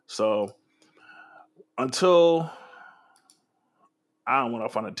 So until I went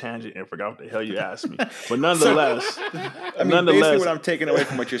off on a tangent and forgot what the hell you asked me. But nonetheless, basically what I'm taking away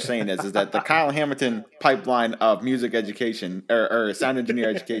from what you're saying is that the Kyle Hamilton pipeline of music education or sound engineer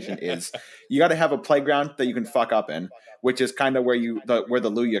education is you got to have a playground that you can fuck up in, which is kind of where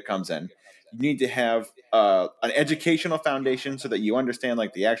the Luya comes in. You need to have an educational foundation so that you understand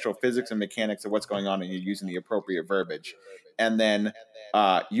like the actual physics and mechanics of what's going on and you're using the appropriate verbiage. And then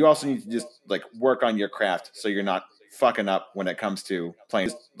you also need to just like work on your craft so you're not fucking up when it comes to playing.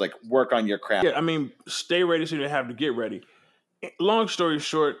 Just, like work on your craft. Yeah, I mean, stay ready so you don't have to get ready. Long story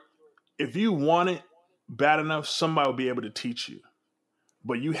short, if you want it bad enough, somebody will be able to teach you.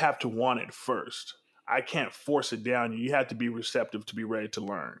 But you have to want it first. I can't force it down you. You have to be receptive to be ready to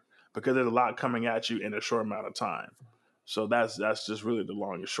learn. Because there's a lot coming at you in a short amount of time. So that's just really the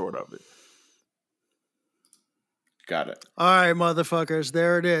long and short of it. Got it. All right, motherfuckers.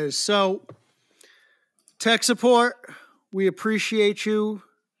 There it is. So, tech support, we appreciate you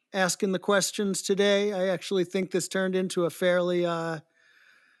asking the questions today. I actually think this turned into a fairly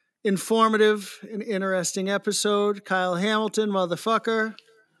informative and interesting episode. Kyle Hamilton, motherfucker.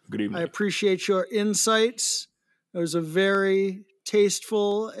 Good evening. I appreciate your insights. It was a very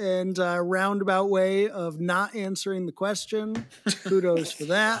tasteful and roundabout way of not answering the question. Kudos for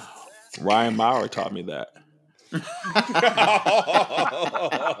that. Ryan Maurer taught me that.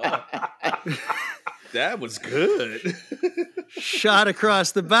 That was good. Shot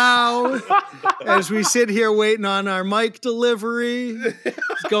across the bow as we sit here waiting on our mic delivery.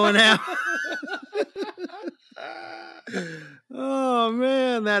 It's going out. Oh,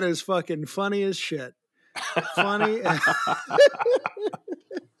 man, that is fucking funny as shit. Funny.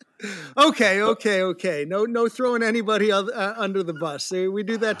 Okay. No throwing anybody under the bus. We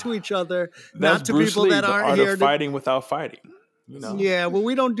do that to each other, not to people that aren't here. Fighting without fighting. You know? Yeah, well,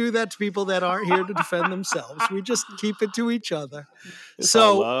 we don't do that to people that aren't here to defend themselves. We just keep it to each other. It's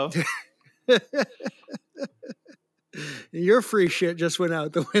all love. Your free shit just went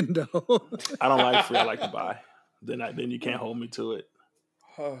out the window. I don't like free. I like to buy. Then you can't hold me to it.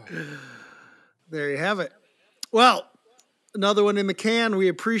 There you have it. Well, another one in the can. We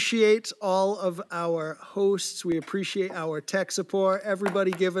appreciate all of our hosts. We appreciate our tech support.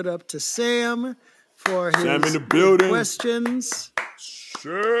 Everybody give it up to Sam for his Sam in the building. Questions.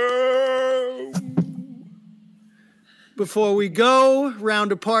 Sam. Before we go,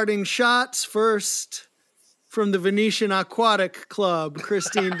 round of parting shots. First, from the Venetian Aquatic Club,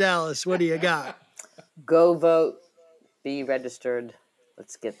 Christine Dallas, what do you got? Go vote. Be registered.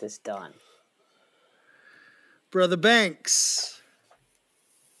 Let's get this done. Brother Banks.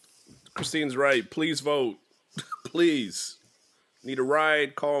 Christine's right. Please vote. Please. Need a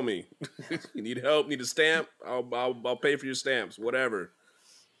ride? Call me. You need help? Need a stamp? I'll pay for your stamps. Whatever.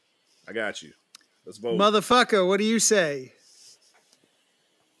 I got you. Let's vote. Motherfucker, what do you say?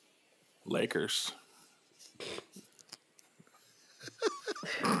 Lakers.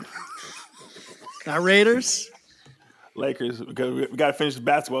 Not Raiders? Lakers, because we got to finish the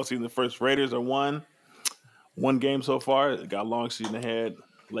basketball season first. Raiders are one game so far. Got a long season ahead.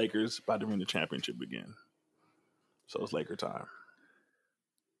 Lakers about to win the championship again. So it's Laker time.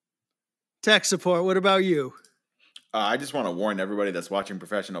 Tech support, what about you? I just want to warn everybody that's watching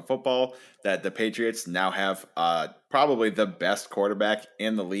professional football that the Patriots now have probably the best quarterback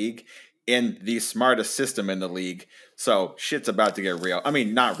in the league, in the smartest system in the league. So shit's about to get real. I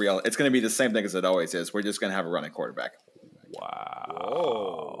mean, not real. It's going to be the same thing as it always is. We're just going to have a running quarterback. Wow.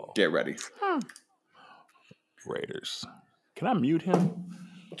 Whoa. Get ready. Raiders. Can I mute him?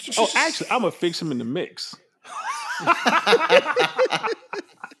 Oh, actually, I'm gonna fix him in the mix.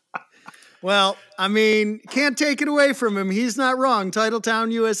 Well, I mean, can't take it away from him. He's not wrong.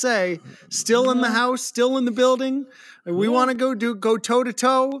 Titletown, USA, still in the house, still in the building. We want to go toe to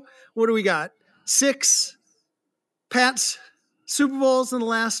toe. What do we got? 6 Pats Super Bowls in the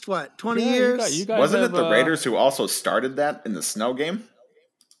last 20 years? You guys wasn't it the Raiders who also started that in the snow game?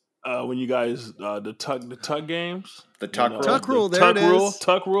 When you guys the tuck games, the tuck rule, there it is.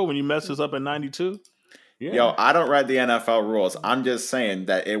 Tuck rule when you mess this up in '92. Yeah. Yo, I don't write the NFL rules. I'm just saying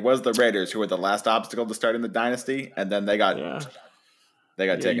that it was the Raiders who were the last obstacle to starting the dynasty, and then they got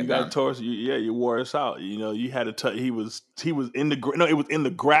taken down. You wore us out. You know, you had to. He was in the it was in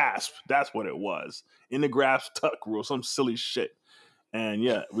the grasp. That's what it was. In the grasp tuck rule, some silly shit. And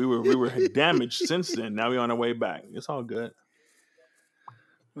yeah, we were damaged since then. Now we're on our way back. It's all good.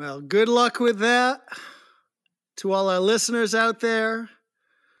 Well, good luck with that. To all our listeners out there.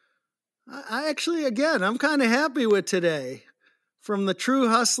 I actually, again, I'm kind of happy with today. From the true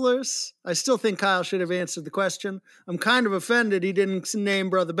hustlers, I still think Kyle should have answered the question. I'm kind of offended he didn't name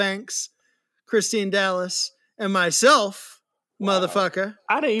Brother Banks, Christine Dallas, and myself, motherfucker.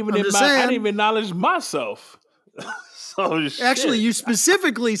 I didn't even acknowledge myself. Actually, you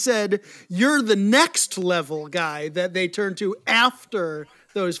specifically said you're the next level guy that they turn to after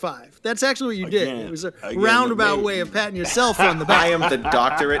those 5. That's actually what you did. It was a roundabout way of patting yourself on the back. I am the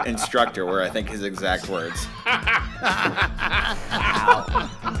doctorate instructor, were I think his exact words.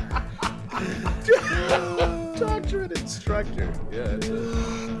 Doctorate instructor. Yeah.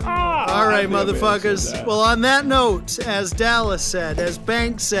 All right, motherfuckers. Well, on that note, as Dallas said, as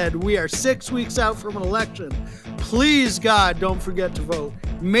Banks said, we are 6 weeks out from an election. Please, God, don't forget to vote.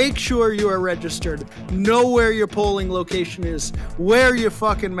 Make sure you are registered. Know where your polling location is. Wear your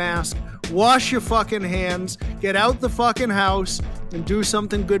fucking mask. Wash your fucking hands. Get out the fucking house and do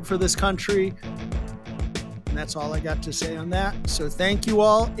something good for this country. And that's all I got to say on that. So thank you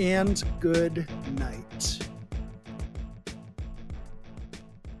all and good night.